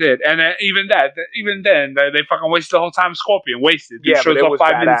 Yes, it did. And even then, they fucking wasted the whole time. Scorpion wasted. Yeah, but it was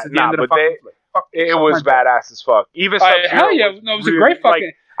 5 minutes at the end of the fucking it was badass as fuck. Even hell yeah, no, it was a great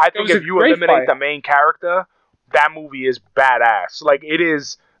fucking. I think if you eliminate the main character, that movie is badass. Like it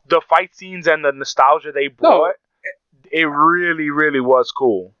is the fight scenes and the nostalgia they brought. It really, really was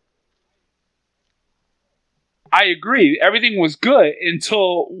cool. I agree. Everything was good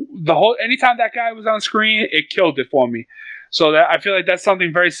until anytime that guy was on screen, it killed it for me. So that I feel like that's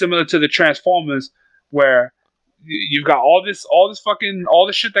something very similar to the Transformers, where you've got all this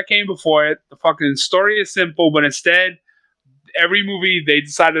shit that came before it. The fucking story is simple, but instead, every movie they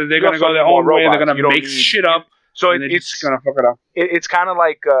decided they're gonna go their own way and they're gonna make shit up. So it's gonna fuck it up. It's kind of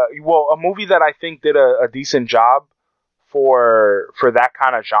like a movie that I think did a decent job for that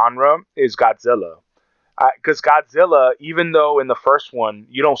kind of genre is Godzilla. Because Godzilla, even though in the first one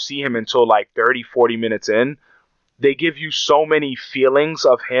you don't see him until like 30, 40 minutes in, they give you so many feelings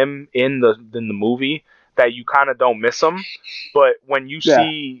of him in the movie that you kind of don't miss him. But when you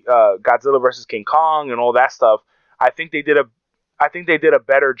see Godzilla versus King Kong and all that stuff, I think they did a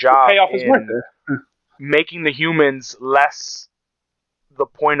better job in making the humans less the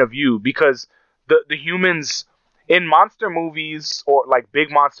point of view, because the humans in monster movies, or like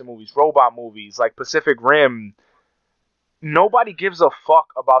big monster movies, robot movies, like Pacific Rim, nobody gives a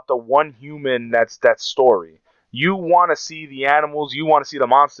fuck about the one human that's story. You want to see the animals, you want to see the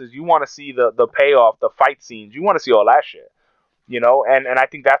monsters, you want to see the payoff, the fight scenes, you want to see all that shit. And I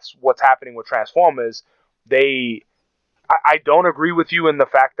think that's what's happening with Transformers. I don't agree with you in the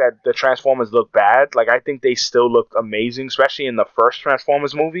fact that the Transformers look bad. Like, I think they still look amazing, especially in the first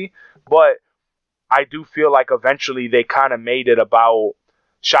Transformers movie. But I do feel like eventually they kind of made it about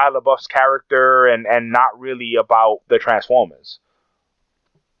Shia LaBeouf's character and not really about the Transformers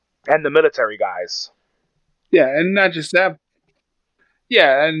and the military guys. Yeah, and not just that.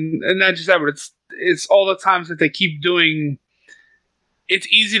 Yeah, and not just that, but it's all the times that they keep doing. It's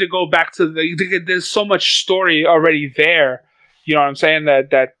easy to go back to there's so much story already there. You know what I'm saying?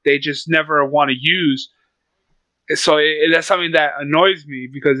 That they just never want to use. So that's something that annoys me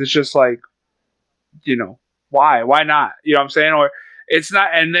because it's just like, why not? You know what I'm saying? Or it's not,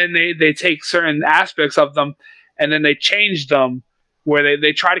 and then they take certain aspects of them and then they change them where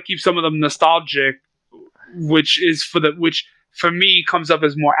they try to keep some of them nostalgic, which for me comes up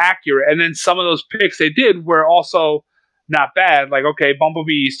as more accurate. And then some of those picks they did were also not bad. Like, okay,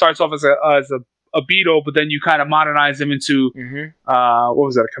 Bumblebee starts off as a Beetle, but then you kind of modernize him into what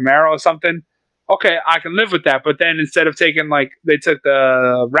was that, a Camaro or something? Okay, I can live with that. But then instead of taking, like, they took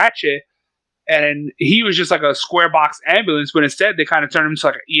the Ratchet and he was just like a square box ambulance, but instead they kind of turned him into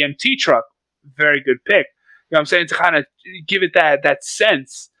like an EMT truck. Very good pick. You know what I'm saying? To kind of give it that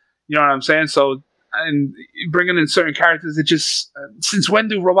sense. You know what I'm saying? So, and bringing in certain characters that just, since when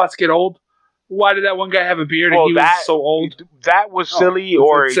do robots get old? Why did that one guy have a beard and he was so old? That was silly,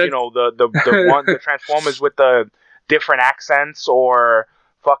 or the Transformers with the different accents, or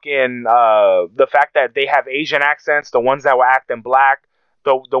fucking the fact that they have Asian accents, the ones that were acting black,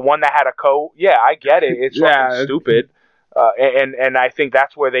 the one that had a coat. Yeah, I get it. It's fucking stupid, and I think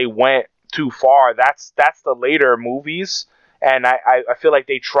that's where they went too far. That's the later movies, and I feel like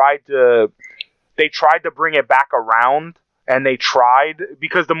they tried to bring it back around, and they tried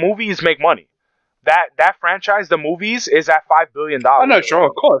because the movies make money. That franchise, the movies, is at $5 billion. Oh, no, sure,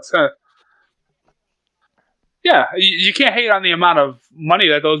 of course. Yeah, you can't hate on the amount of money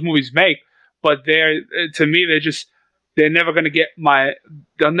that those movies make, but to me, they're never gonna get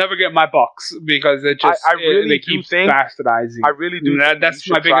they'll never get my bucks because they keep bastardizing. I really do. That's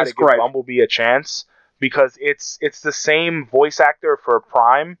my biggest gripe. Bumblebee a chance because it's the same voice actor for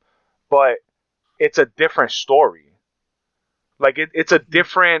Prime, but it's a different story. Like it's a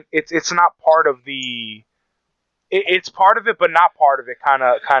different. It's not part of the. It's part of it, but not part of it,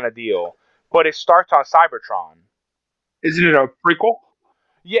 kind of deal. But it starts on Cybertron. Isn't it a prequel?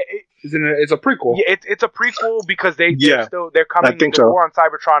 Yeah, it's a prequel. Yeah, it's a prequel because they're coming. The war on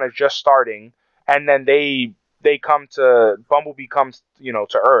Cybertron is just starting, and then Bumblebee comes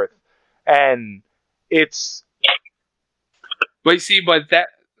to Earth, and it's. But you see,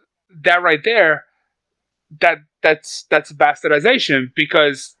 that right there, that's bastardization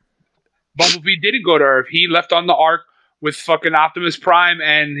because Bumblebee didn't go to Earth. He left on the Ark with fucking Optimus Prime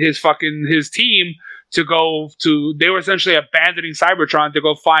and his team to go to. They were essentially abandoning Cybertron to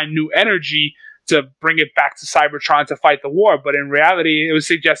go find new energy to bring it back to Cybertron to fight the war. But in reality, it was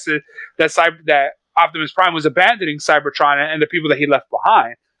suggested that Optimus Prime was abandoning Cybertron and the people that he left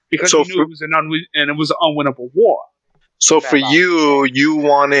behind because he knew it was it was an unwinnable war. So for you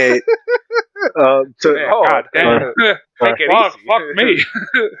want it to... God damn. Fuck me.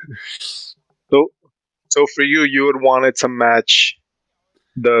 So for you would want it to match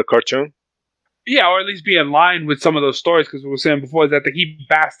the cartoon? Yeah, or at least be in line with some of those stories, because we were saying before is that they keep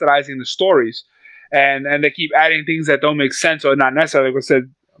bastardizing the stories, and they keep adding things that don't make sense or not necessarily. Like I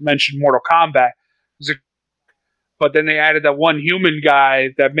mentioned Mortal Kombat, but then they added that one human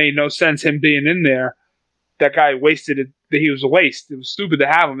guy that made no sense, him being in there. That guy wasted it. He was a waste. It was stupid to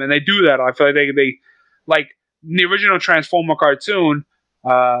have him, and they do that. I feel like they like in the original Transformer cartoon,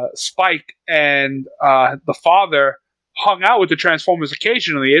 Spike and the father hung out with the Transformers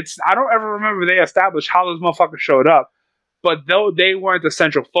occasionally. I don't ever remember they established how those motherfuckers showed up, but though they weren't the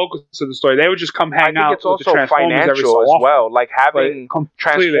central focus of the story, they would just come hang out. It's also with the Transformers financial as well, like having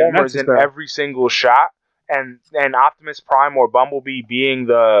Transformers in every single shot. And Optimus Prime or Bumblebee being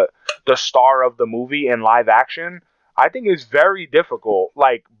the star of the movie in live action, I think is very difficult,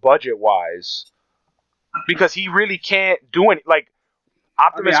 like budget wise, because he really can't do any. Like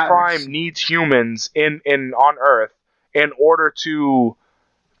Optimus Prime needs humans in on Earth in order to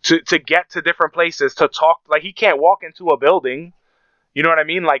get to different places to talk. Like he can't walk into a building. You know what I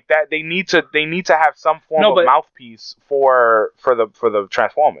mean? Like that, they need to have some form of mouthpiece for the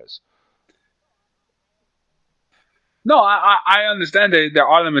Transformers. No, I understand that there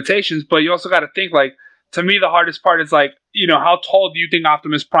are limitations, but you also got to think like to me, the hardest part is like, how tall do you think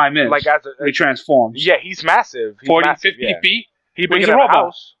Optimus Prime is? Like as he transforms. Yeah, he's massive. He's 40, massive, 50 feet. He's Well, bigger he's a than a robot.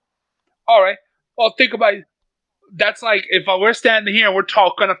 house. All right. Well, think about it. That's like if we're standing here and we're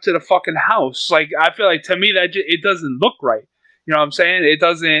talking up to the fucking house. Like I feel like to me that it doesn't look right. You know what I'm saying? It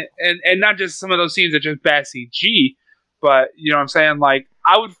doesn't, and not just some of those scenes are just bad CG, but you know what I'm saying? Like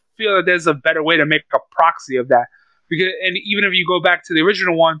I would feel that there's a better way to make a proxy of that. Because, and even if you go back to the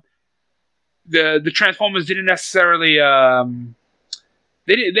original one, the Transformers didn't necessarily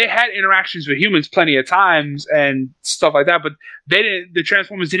they had interactions with humans plenty of times and stuff like that, but the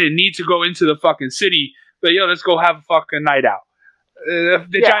Transformers didn't need to go into the fucking city. But let's go have a fucking night out.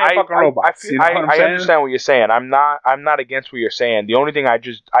 Giant fucking robots. I understand what you're saying. I'm not against what you're saying. The only thing I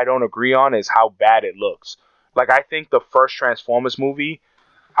don't agree on is how bad it looks. Like I think the first Transformers movie,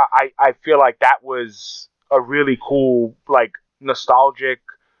 I feel like that was a really cool, like nostalgic.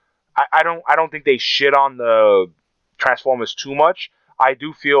 I don't think they shit on the Transformers too much. I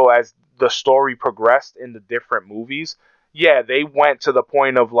do feel as the story progressed in the different movies, they went to the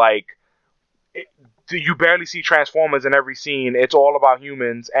point of like. You barely see Transformers in every scene. It's all about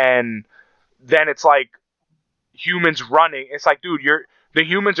humans, and then it's like humans running. It's like, dude, the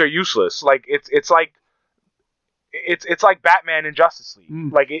humans are useless. Like it's like Batman in Justice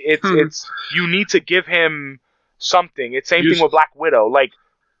League. Like it's you need to give him something. It's same thing with Black Widow. Like,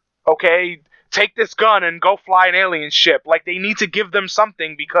 okay, take this gun and go fly an alien ship. Like they need to give them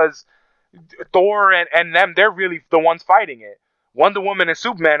something because Thor and them, they're really the ones fighting it. Wonder Woman and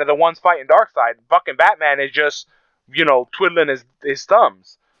Superman are the ones fighting Darkseid. Fucking Batman is just, twiddling his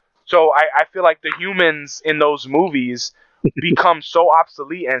thumbs. So I feel like the humans in those movies become so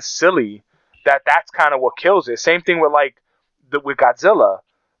obsolete and silly that's kind of what kills it. Same thing with with Godzilla.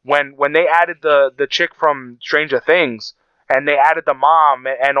 When they added the chick from Stranger Things and they added the mom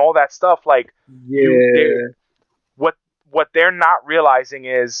and all that stuff, like what they're not realizing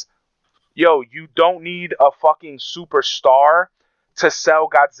is, you don't need a fucking superstar to sell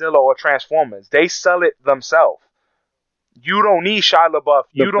Godzilla or Transformers. They sell it themselves. You don't need Shia LaBeouf.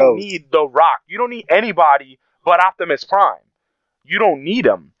 You don't need The Rock. You don't need anybody but Optimus Prime. You don't need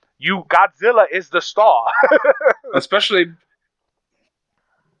him. Godzilla is the star. Especially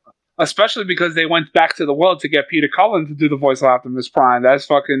because they went back to the world to get Peter Cullen to do the voice of Optimus Prime. That's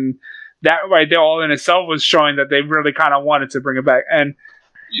fucking... That right there all in itself was showing that they really kind of wanted to bring it back. And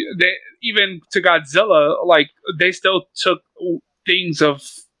they even to Godzilla, like they still took things of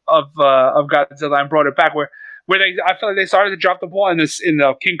Godzilla and brought it back. Where I feel like they started to drop the ball in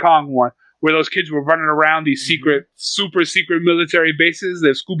the King Kong one, where those kids were running around these super secret military bases.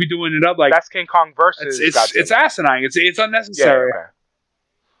 They're Scooby Dooing it up like that's King Kong versus Godzilla. It's asinine. It's unnecessary. Yeah, okay.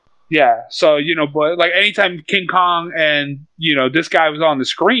 Yeah, so but like anytime King Kong and this guy was on the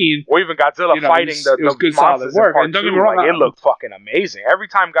screen, or even Godzilla fighting it was good monsters solid work. In And don't Part get me wrong, it looked fucking amazing. Every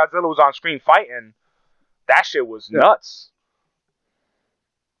time Godzilla was on screen fighting, that shit was nuts.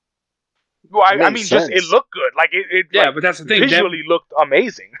 Well, I mean, just it looked good. Like it but that's the thing. Visually looked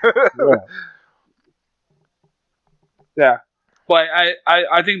amazing. Yeah, but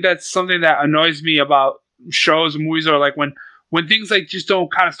I think that's something that annoys me about shows and movies, or like when things like just don't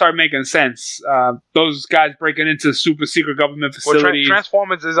kind of start making sense. Those guys breaking into super secret government facilities. Well,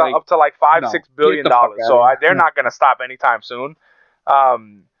 Transformers is up to like $5-6 billion, so they're not going to stop anytime soon.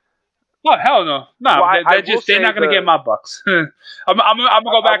 Oh hell no! They're not going to get my bucks. I'm gonna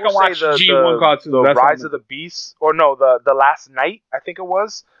go back and watch the G1 cartoon. The Rise of the Beast, or no, the Last Night, I think it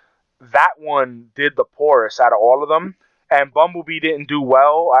was. That one did the poorest out of all of them, and Bumblebee didn't do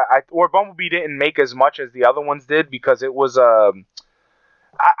well. Or Bumblebee didn't make as much as the other ones did because it was I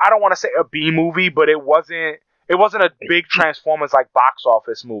don't want to say a B movie, but it wasn't a big Transformers like box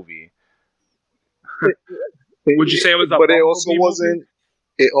office movie. Would you say it was? But it also wasn't. Movie?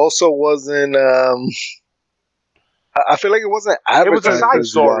 It also wasn't. I feel like it wasn't advertised. It was a side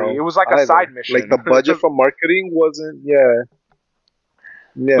story. Well it was like a side mission. Like the budget for marketing wasn't. Yeah.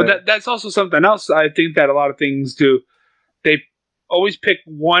 But that's also something else. I think that a lot of things do. They always pick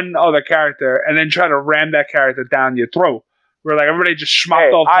one other character and then try to ram that character down your throat. Where like everybody just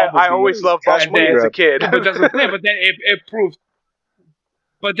schmopped off. I always loved Bumblebee as a kid. But that's the thing. But then it proved.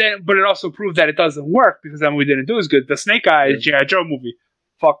 But it also proved that it doesn't work because then we didn't do as good. The Snake Eyes G.I. Joe movie.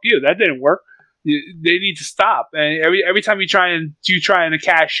 Fuck you. That didn't work. They need to stop. And every time you try and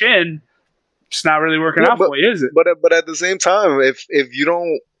cash in, it's not really working out for you, is it? But at the same time, if you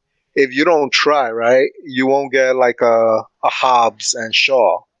don't try, right, you won't get like a Hobbs and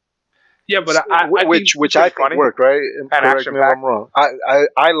Shaw. Yeah, but which I think worked, right? And correct me if I'm wrong. I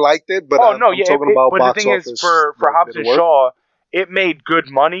liked it, but I'm talking about but box the thing office. is, for Hobbs and Shaw, it made good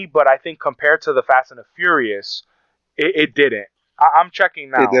money, but I think compared to the Fast and the Furious, it didn't. I'm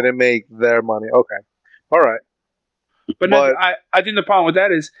checking now. It didn't make their money. Okay, all right. But But I think the problem with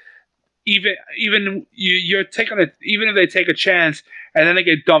that is even you're taking it, even if they take a chance and then they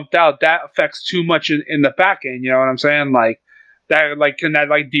get dumped out, that affects too much in the back end. You know what I'm saying? Like that, like can that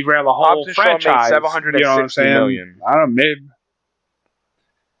like derail a whole Hobbs and Shaw made franchise? $760 You know what I'm saying? million. I don't know.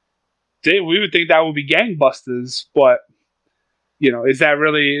 Maybe we would think that would be gangbusters, but you know, is that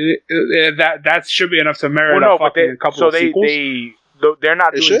really that should be enough to merit a fucking couple of sequels? They're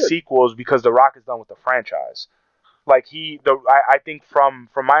not doing should. sequels because The Rock is done with the franchise. Like I think from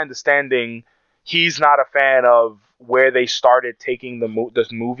my understanding, he's not a fan of where they started taking the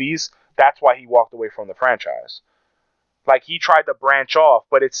movies. That's why he walked away from the franchise. Like he tried to branch off,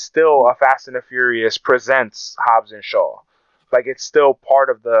 but it's still a Fast and the Furious presents Hobbs and Shaw. Like it's still part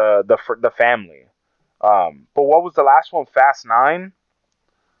of the family. But what was the last one? Fast 9.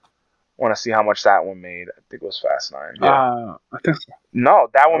 Want to see how much that one made? I think it was Fast 9. Yeah. I think so. No,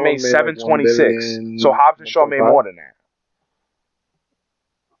 that one made made like 726. So Hobbs and Shaw made more than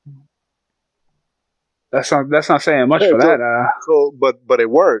that. That's not saying much for that. So, but it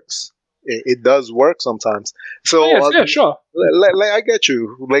works. It does work sometimes. So yeah, sure. Like I get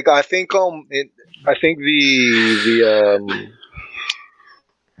you. Like I think I think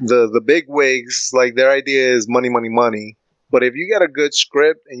the big wigs, like their idea is money, money, money. But if you get a good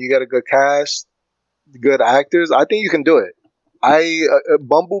script and you get a good cast, good actors, I think you can do it.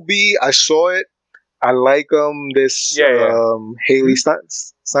 Bumblebee, I saw it. I like Haley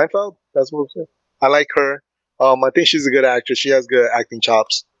Steinfeld. That's what I'm saying. I like her. I think she's a good actress. She has good acting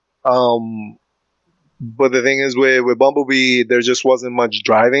chops. But the thing is, with Bumblebee, there just wasn't much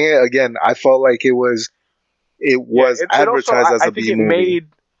driving it. Again, I felt like it was advertised as a B movie.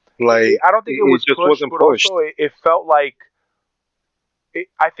 I don't think it was just pushed, wasn't but pushed. Also it felt like.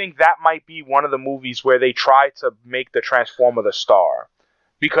 I think that might be one of the movies where they try to make the Transformer the star,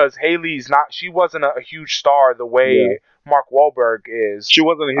 because Haley's not. She wasn't a huge star the way Mark Wahlberg is. She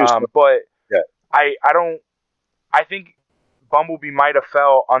wasn't a huge star. But I think Bumblebee might have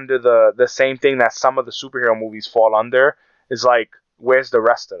fell under the same thing that some of the superhero movies fall under. Is like, where's the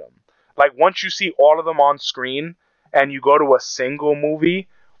rest of them? Like once you see all of them on screen and you go to a single movie,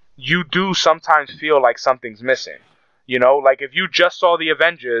 you do sometimes feel like something's missing. You know, like if you just saw the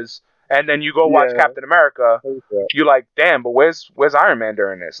Avengers and then you go watch Captain America, you're like, damn, but where's Iron Man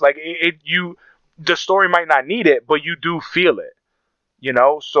during this? Like the story might not need it, but you do feel it. You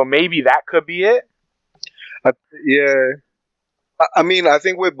know, so maybe that could be it. I mean, I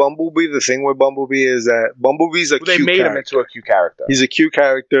think with Bumblebee, the thing with Bumblebee is that Bumblebee's they made him into a cute character. He's a cute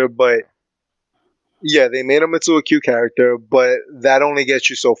character, but they made him into a cute character, but that only gets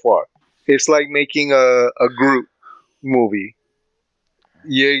you so far. It's like making a Groot movie.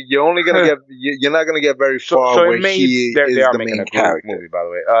 You're only gonna get. You're not gonna get very far where he is the main character. Movie, by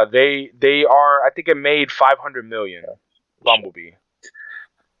the way, they are. I think it made $500 million. Bumblebee.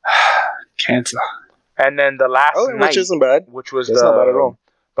 Cancer. And then the last night, which isn't bad. Which was not bad at all.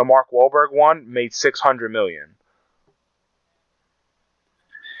 The Mark Wahlberg one made $600 million.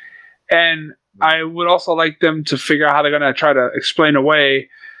 And I would also like them to figure out how they're gonna try to explain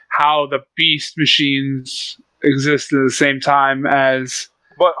away how the Beast machines exist at the same time as.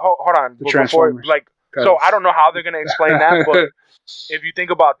 But hold on, Transformers. So I don't know how they're gonna explain that. But if you think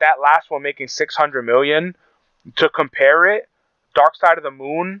about that last one making $600 million, to compare it, Dark Side of the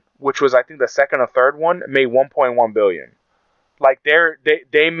Moon, which was I think the second or third one, made $1.1 billion. Like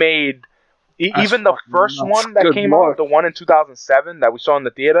they made even the first one that came out, the one in 2007 that we saw in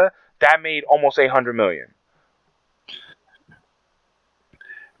the theater, that made almost $800 million.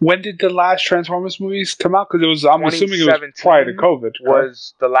 When did the last Transformers movies come out? Because I'm assuming it was prior to COVID.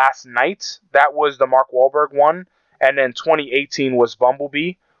 Was the last night. That was the Mark Wahlberg one. And then 2018 was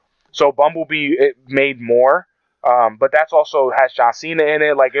Bumblebee. So Bumblebee, it made more. But that's also has John Cena in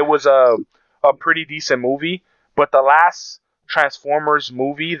it. Like, it was a pretty decent movie. But the last Transformers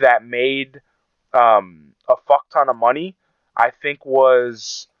movie that made a fuck ton of money, I think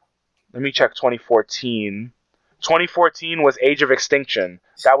was... Let me check 2014. 2014 was Age of Extinction.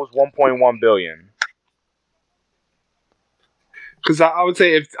 That was $1.1 billion. Because I would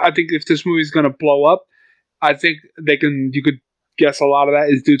say if this movie is going to blow up, I think you could guess a lot of that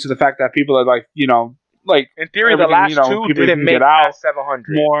is due to the fact that people are like, you know, like in theory the last two didn't make out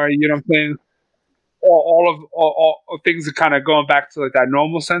 700 more. You know what I'm saying? All things are kind of going back to like that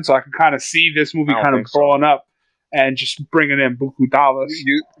normal sense. So I can kind of see this movie kind of blowing up and just bringing in buku dollars.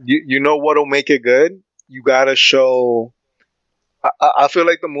 You know what'll make it good? You gotta show. I feel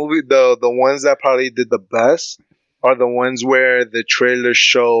like the movie, the ones that probably did the best are the ones where the trailer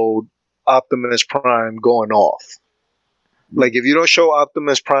showed Optimus Prime going off. Like, if you don't show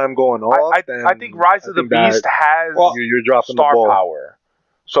Optimus Prime going off, then I think Rise of the Beast has you're dropping star the ball. power.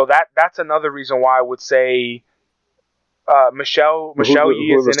 So that's another reason why I would say Michelle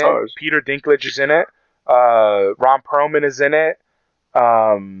Yee is in stars? it. Peter Dinklage is in it. Ron Perlman is in it.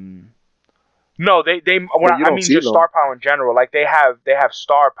 No, they I mean just star power in general. Like they have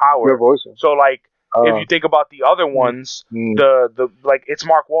star power. So like if you think about the other ones, the like it's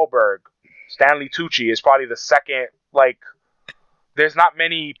Mark Wahlberg, Stanley Tucci is probably the second. Like there's not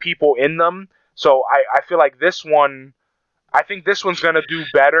many people in them, so I feel like this one. I think this one's gonna do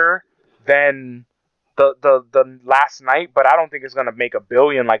better than the last night, but I don't think it's gonna make $1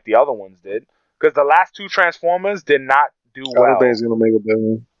 billion like the other ones did. Because the last two Transformers did not do well. I don't think it's gonna make $1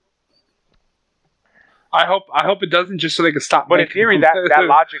 billion. I hope it doesn't, just so they can stop. But in theory, that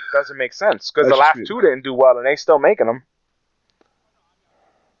logic doesn't make sense because the last two didn't do well, and they still making them.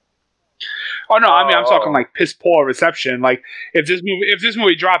 Oh no, I mean I'm talking like piss poor reception. Like if this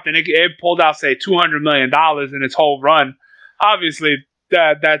movie dropped and it pulled out say $200 million in its whole run, obviously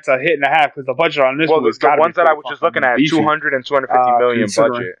that's a hit and a half because the budget on this movie is the ones that I was just looking at, 200 and 250 million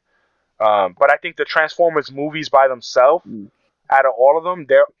budget. But I think the Transformers movies by themselves, out of all of them,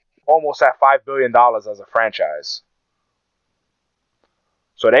 they're almost at $5 billion as a franchise.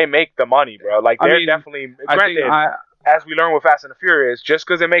 So they make the money, bro. Like they're definitely granted. As we learn with Fast and the Furious, just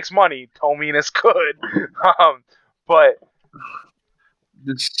because it makes money don't mean it's good. But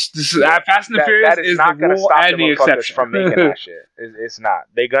Fast and the Furious is not going to stop them motherfuckers from making that shit. It's not.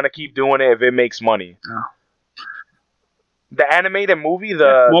 They're going to keep doing it if it makes money. Oh. The animated movie,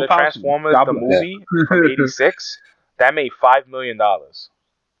 the Transformers, the movie from '86, that made $5 million.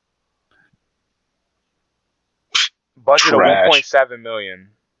 Budget of $1.7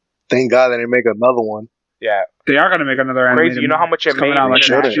 million. Thank God they didn't make another one. Yeah, they are going to make another animated. Crazy, you know how much it made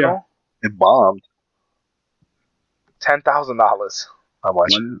international? It bombed. $10,000. How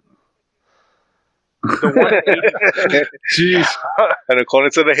much? The one in 80. Jeez. And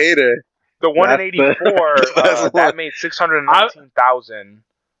according to the hater, the one in '84 that made $619,000.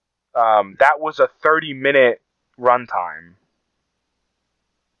 That was a 30-minute runtime.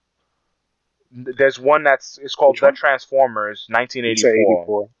 There's one it's called The Transformers,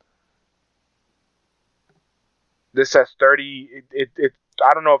 1984. This says 30. It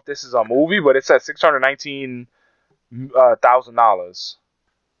I don't know if this is a movie, but it says $619,000.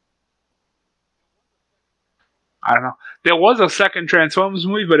 I don't know. There was a second Transformers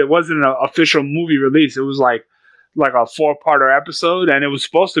movie, but it wasn't an official movie release. It was like a 4-parter episode, and it was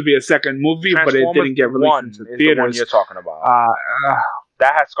supposed to be a second movie, but it didn't get released into theaters. The one you're talking about.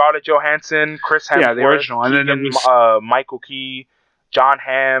 That had Scarlett Johansson, Chris Hemsworth, the original, and then it was Michael Key, John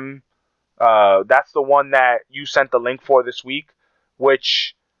Hamm. That's the one that you sent the link for this week,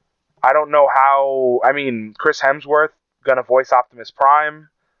 which I don't know how. I mean, Chris Hemsworth gonna voice Optimus Prime.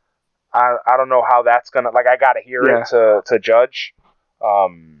 I don't know how that's gonna. Like, I gotta hear it to judge. I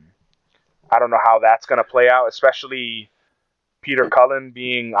don't know how that's gonna play out, especially Peter Cullen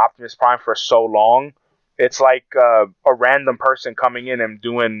being Optimus Prime for so long. It's like a random person coming in and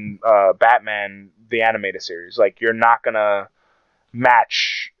doing Batman the animated series. Like, you're not gonna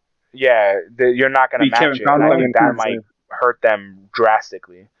match. Yeah, you're not gonna match it. And I think that might hurt them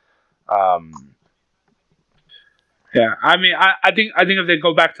drastically. Yeah, I mean, I think if they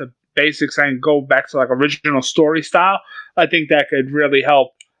go back to basics and go back to like original story style, I think that could really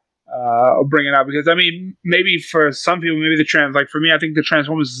help bring it out. Because I mean, maybe for some people, maybe like for me, I think the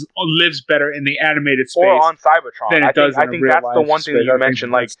Transformers lives better in the animated space or on Cybertron. Than it does I think that's the one thing that you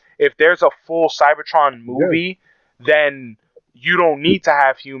mentioned. Like, if there's a full Cybertron movie, then you don't need to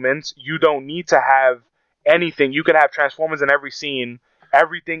have humans. You don't need to have anything. You can have Transformers in every scene.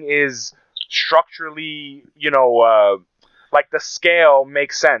 Everything is structurally, like the scale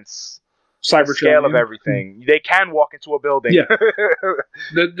makes sense. Cybertron, the scale of everything. They can walk into a building. Yeah.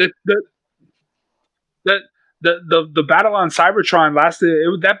 The battle on Cybertron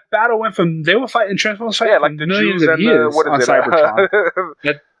lasted. That battle went from they were fighting Transformers fighting like the millions Jews of and years what is on it? Cybertron.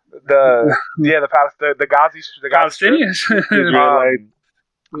 the Palestinians.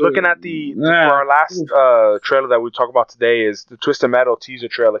 Looking at for our last trailer that we talk about today is the Twisted Metal teaser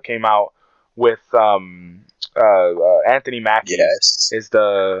trailer came out with Anthony Mackie is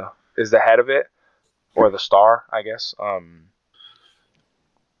the head of it, or the star, I guess.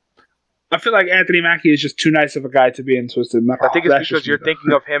 I feel like Anthony Mackie is just too nice of a guy to be in Twisted Metal. I think it's because you're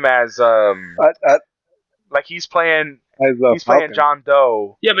thinking of him as like he's playing John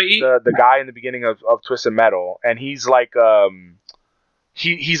Doe. Yeah, but the guy in the beginning of Twisted Metal, and he's like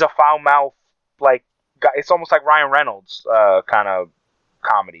he's a foul mouth, like it's almost like Ryan Reynolds kind of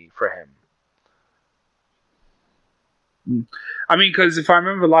comedy for him. I mean, because if I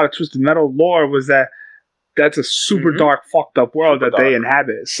remember, a lot of Twisted Metal lore was that's a super dark, fucked up world Super that they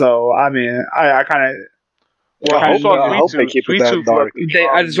inhabit. So I mean, I kind of. Well, I hope they keep it that dark.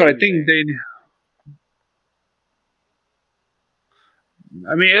 That's what I think they.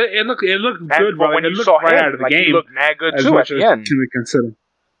 I mean, it looked good, but when it you looked saw right him, out of the like, game. he looked mad good as too much at as the end. can be considered.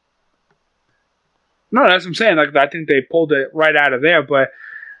 No, that's what I'm saying. Like, I think they pulled it right out of there, but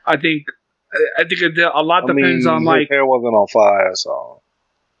I think a lot depends on, like, his hair wasn't on fire, so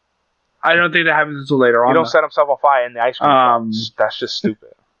I don't think that happens until later on. He don't set himself on fire in the ice cream truck. That's just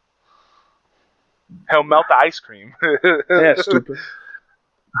stupid. He'll melt the ice cream. Yeah, stupid.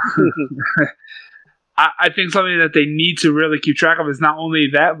 I think something that they need to really keep track of is not only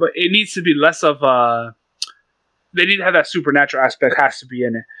that, but it needs to be less of they need to have that supernatural aspect has to be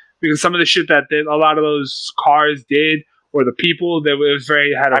in it, because some of the shit that a lot of those cars did, or the people, that was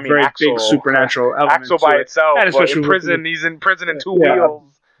had a very Axel, big supernatural element. Axel by itself, and but especially in prison, he's in prison in two Yeah.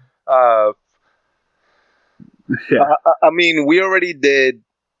 wheels. Yeah. I mean, we already did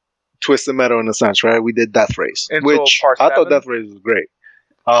Twisted Metal in a sense, right? We did Death Race, Until which part I thought 7? Death Race was great.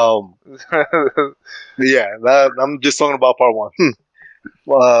 Yeah, I'm just talking about part 1,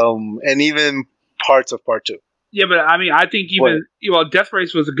 and even parts of part 2. Yeah, but I mean, I think even Death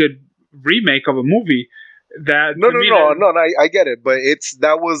Race was a good remake of a movie. That No, I get it, but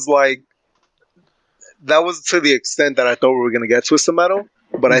that was to the extent that I thought we were gonna get Twisted Metal.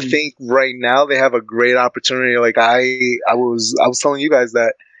 But I think right now they have a great opportunity. Like I was telling you guys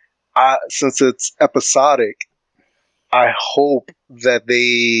that since it's episodic, I hope that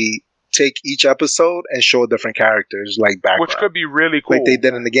they take each episode and show different characters, like background, which could be really cool, like they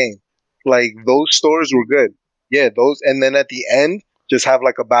did in the game. Like those stories were good. Yeah, those, and then at the end, just have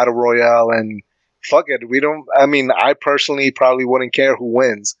like a battle royale and fuck it. We don't. I mean, I personally probably wouldn't care who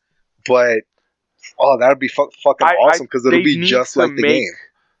wins, but that'd be fucking awesome because it'll be just like the game.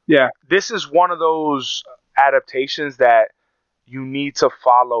 Yeah, this is one of those adaptations that you need to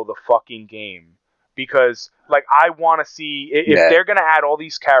follow the fucking game, because like I want to see if they're gonna add all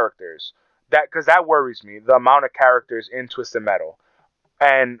these characters, because that worries me, the amount of characters in Twisted Metal,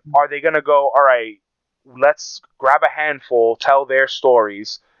 and are they gonna go, all right, let's grab a handful, tell their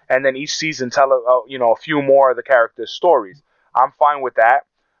stories, and then each season tell a few more of the characters' stories. I'm fine with that,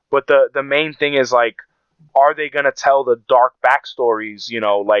 but the main thing is, like, are they gonna tell the dark backstories,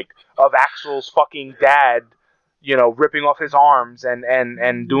 like of Axel's fucking dad, ripping off his arms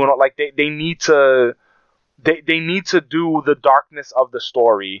and doing it? Like they need to do the darkness of the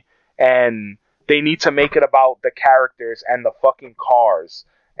story, and they need to make it about the characters and the fucking cars,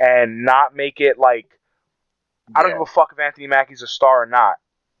 and not make it like, I don't give a fuck if Anthony Mackie's a star or not.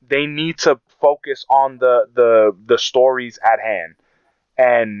 They need to focus on the stories at hand,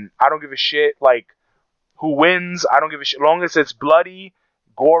 and I don't give a shit like who wins. I don't give a shit. As long as it's bloody,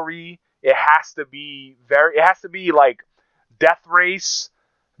 gory, it has to be like Death Race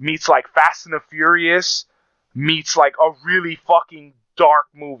meets like Fast and the Furious meets like a really fucking dark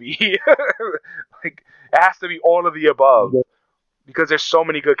movie. Like, it has to be all of the above, because there's so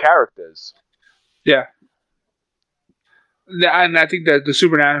many good characters. Yeah. And I think that the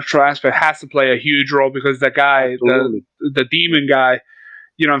supernatural aspect has to play a huge role, because that guy, the demon guy,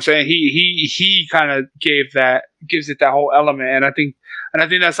 you know what I'm saying? He kind of gives it that whole element, and I think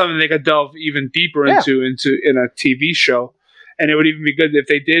that's something they could delve even deeper into in a TV show. And it would even be good if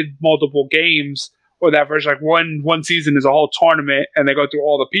they did multiple games, or that version, like one season is a whole tournament, and they go through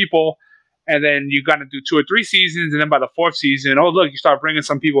all the people, and then you got to do 2 or 3 seasons, and then by the 4th season, you start bringing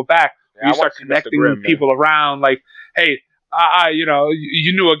some people back. You start connecting people around, like, hey,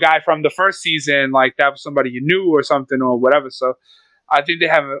 you knew a guy from the first season, like that was somebody you knew or something or whatever. So I think they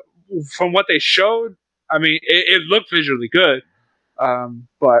have, from what they showed, I mean, it looked visually good.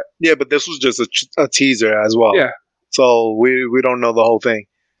 But this was just a teaser as well. Yeah. So we don't know the whole thing.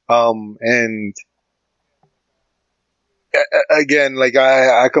 And again, like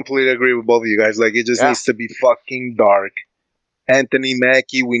I completely agree with both of you guys. Like, it just needs to be fuking dark. Anthony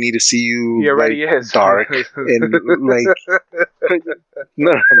Mackie, we need to see you. He already is dark and like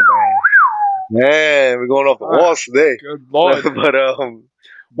no, man, we're going off the walls today. Good Lord.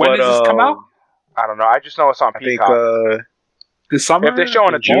 When does this come out? I don't know. I just know it's on Peacock. I think this summer. If they're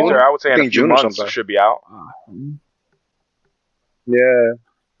showing a teaser, I would say in a few months it should be out. Yeah.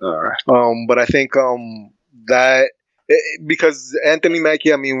 All right. But I think that because Anthony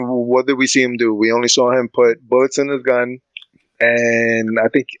Mackie, I mean, what did we see him do? We only saw him put bullets in his gun, and I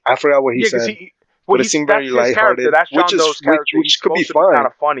forgot what he said. Well, but it seemed that's very his lighthearted, character. That's John Doe's character. which He's could be supposed to be kind fun.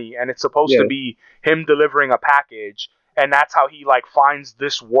 of funny, and it's supposed Yeah. to be him delivering a package, and that's how he like finds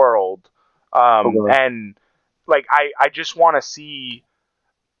this world. Okay. And like I just want to see,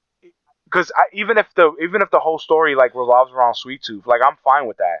 because even if the whole story like revolves around Sweet Tooth, like I'm fine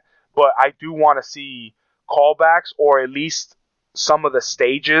with that. But I do want to see callbacks, or at least some of the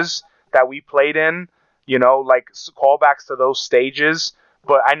stages that we played in. You know, like callbacks to those stages.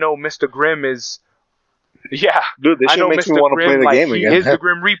 But I know Mr. Grimm is. Yeah, Dude, this I shit know makes Mr. me want to play Grimm, the like game he again. is the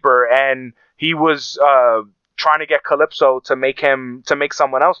Grim Reaper, and he was trying to get Calypso to make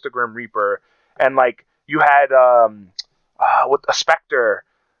someone else the Grim Reaper, and like you had with a Spectre,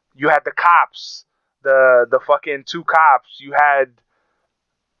 you had the cops, the fucking two cops, you had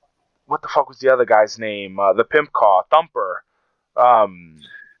what the fuck was the other guy's name? The pimp car, Thumper.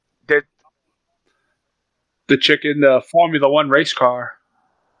 That The chick in the Formula One race car.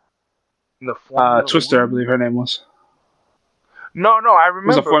 the Formula Twister, I One? believe her name was. No, I It was a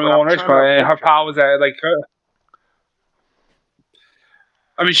remember. Formula but One I'm race trying car, to and her picture. power was at like her.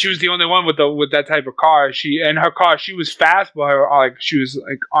 I mean, she was the only one with that type of car. She was fast, but her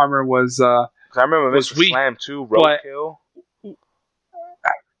armor was 'Cause I remember was Mr. weak, Slam too, but- Roadkill.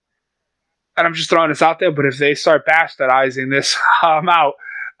 And I'm just throwing this out there, but if they start bastardizing this, I'm out.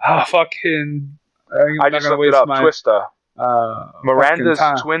 Fucking. I just looked it up. Twister. Fucking Miranda's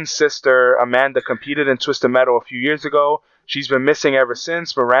time. twin sister, Amanda, competed in Twisted Metal a few years ago. She's been missing ever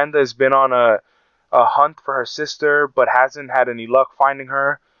since. Miranda has been on a hunt for her sister, but hasn't had any luck finding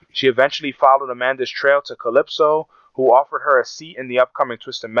her. She eventually followed Amanda's trail to Calypso, who offered her a seat in the upcoming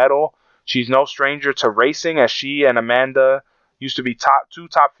Twisted Metal. She's no stranger to racing, as she and Amanda used to be two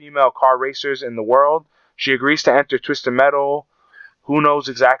top female car racers in the world. She agrees to enter Twisted Metal. Who knows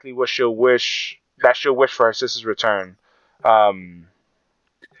exactly what she'll wish for her sister's return.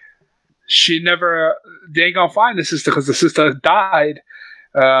 She never. They ain't gonna find the sister because the sister died.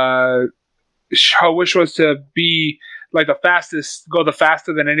 Her wish was to be like the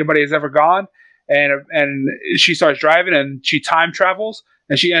faster than anybody has ever gone. And she starts driving, and she time travels,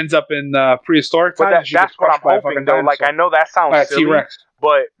 and she ends up in prehistoric But times. that's what I'm hoping, though. Like, I know that sounds silly, T-Rex.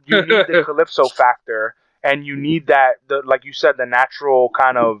 but you need the Calypso factor, and you need that, like you said, the natural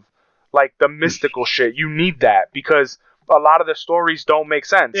kind of, like, the mystical shit. You need that, because a lot of the stories don't make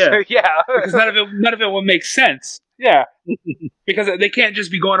sense. Yeah. Yeah. Because none of it will make sense. Yeah. Because they can't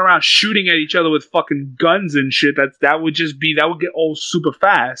just be going around shooting at each other with fucking guns and shit. That would get old super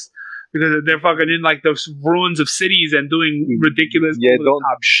fast. Because they're fucking in like those ruins of cities and doing ridiculous over the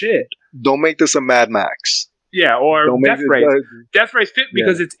top shit. Don't make this a Mad Max. Yeah, or Don't Death make Race. Death Race fit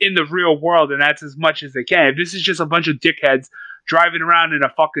because it's in the real world, and that's as much as they can. If this is just a bunch of dickheads driving around in a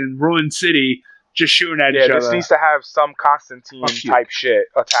fucking ruined city, just shooting at each other. Yeah, this needs to have some Constantine type shit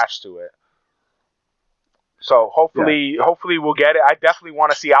attached to it. So hopefully we'll get it. I definitely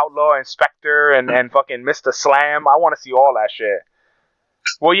want to see Outlaw and Spectre and fucking Mr. Slam. I want to see all that shit.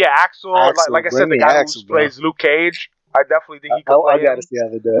 Well, yeah, Axel, like I said, the guy who plays Luke Cage, I definitely think he could play him. I gotta see how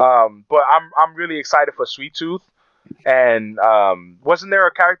they do it. But I'm really excited for Sweet Tooth. And wasn't there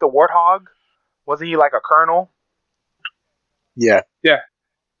a character, Warthog? Wasn't he like a colonel? Yeah.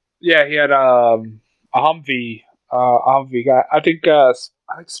 Yeah, he had a Humvee guy. I think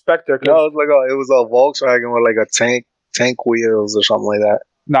Spectre. No, it was a Volkswagen with like a tank wheels or something like that.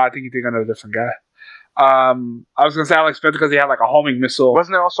 No, I think you're thinking of a different guy. I was gonna say Alex Spectre because he had like a homing missile.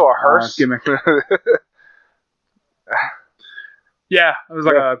 Wasn't there also a hearse? Gimmick? Yeah, it was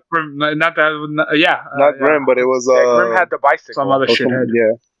like a Grim, not that. Yeah, not Grim, but it was. Grim had the bicycle. Some other shithead.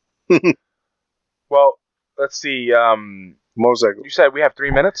 Yeah. Well, let's see. Motorcycle. You said we have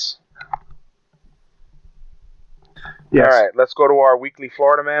 3 minutes. Yes. All right, let's go to our weekly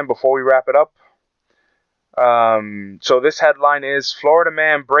Florida Man before we wrap it up. So this headline is Florida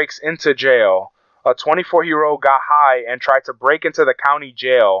man breaks into jail. A 24-year-old got high and tried to break into the county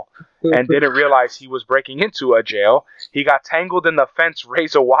jail and didn't realize he was breaking into a jail. He got tangled in the fence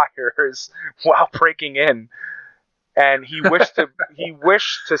razor wires while breaking in. And he wished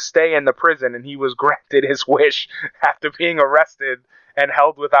to stay in the prison, and he was granted his wish after being arrested and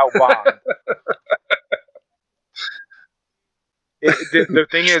held without bond. The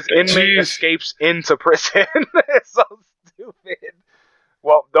thing is, inmate escapes into prison. It's so stupid.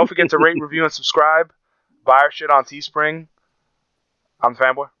 Well, don't forget to rate, review, and subscribe. Buy our shit on Teespring. I'm the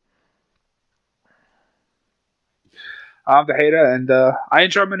Fanboy. I'm the hater, and I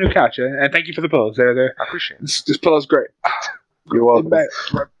enjoy my new couch. And thank you for the pillows. I appreciate it. This pillow's great. You're welcome. I'm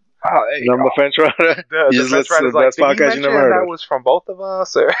the fence rider. The fence rider's like, did you mention that was from both of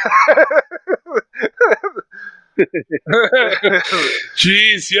us? Or?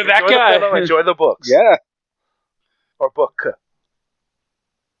 Jeez, you're that Enjoy guy. the film, enjoy the books. Yeah. Or book.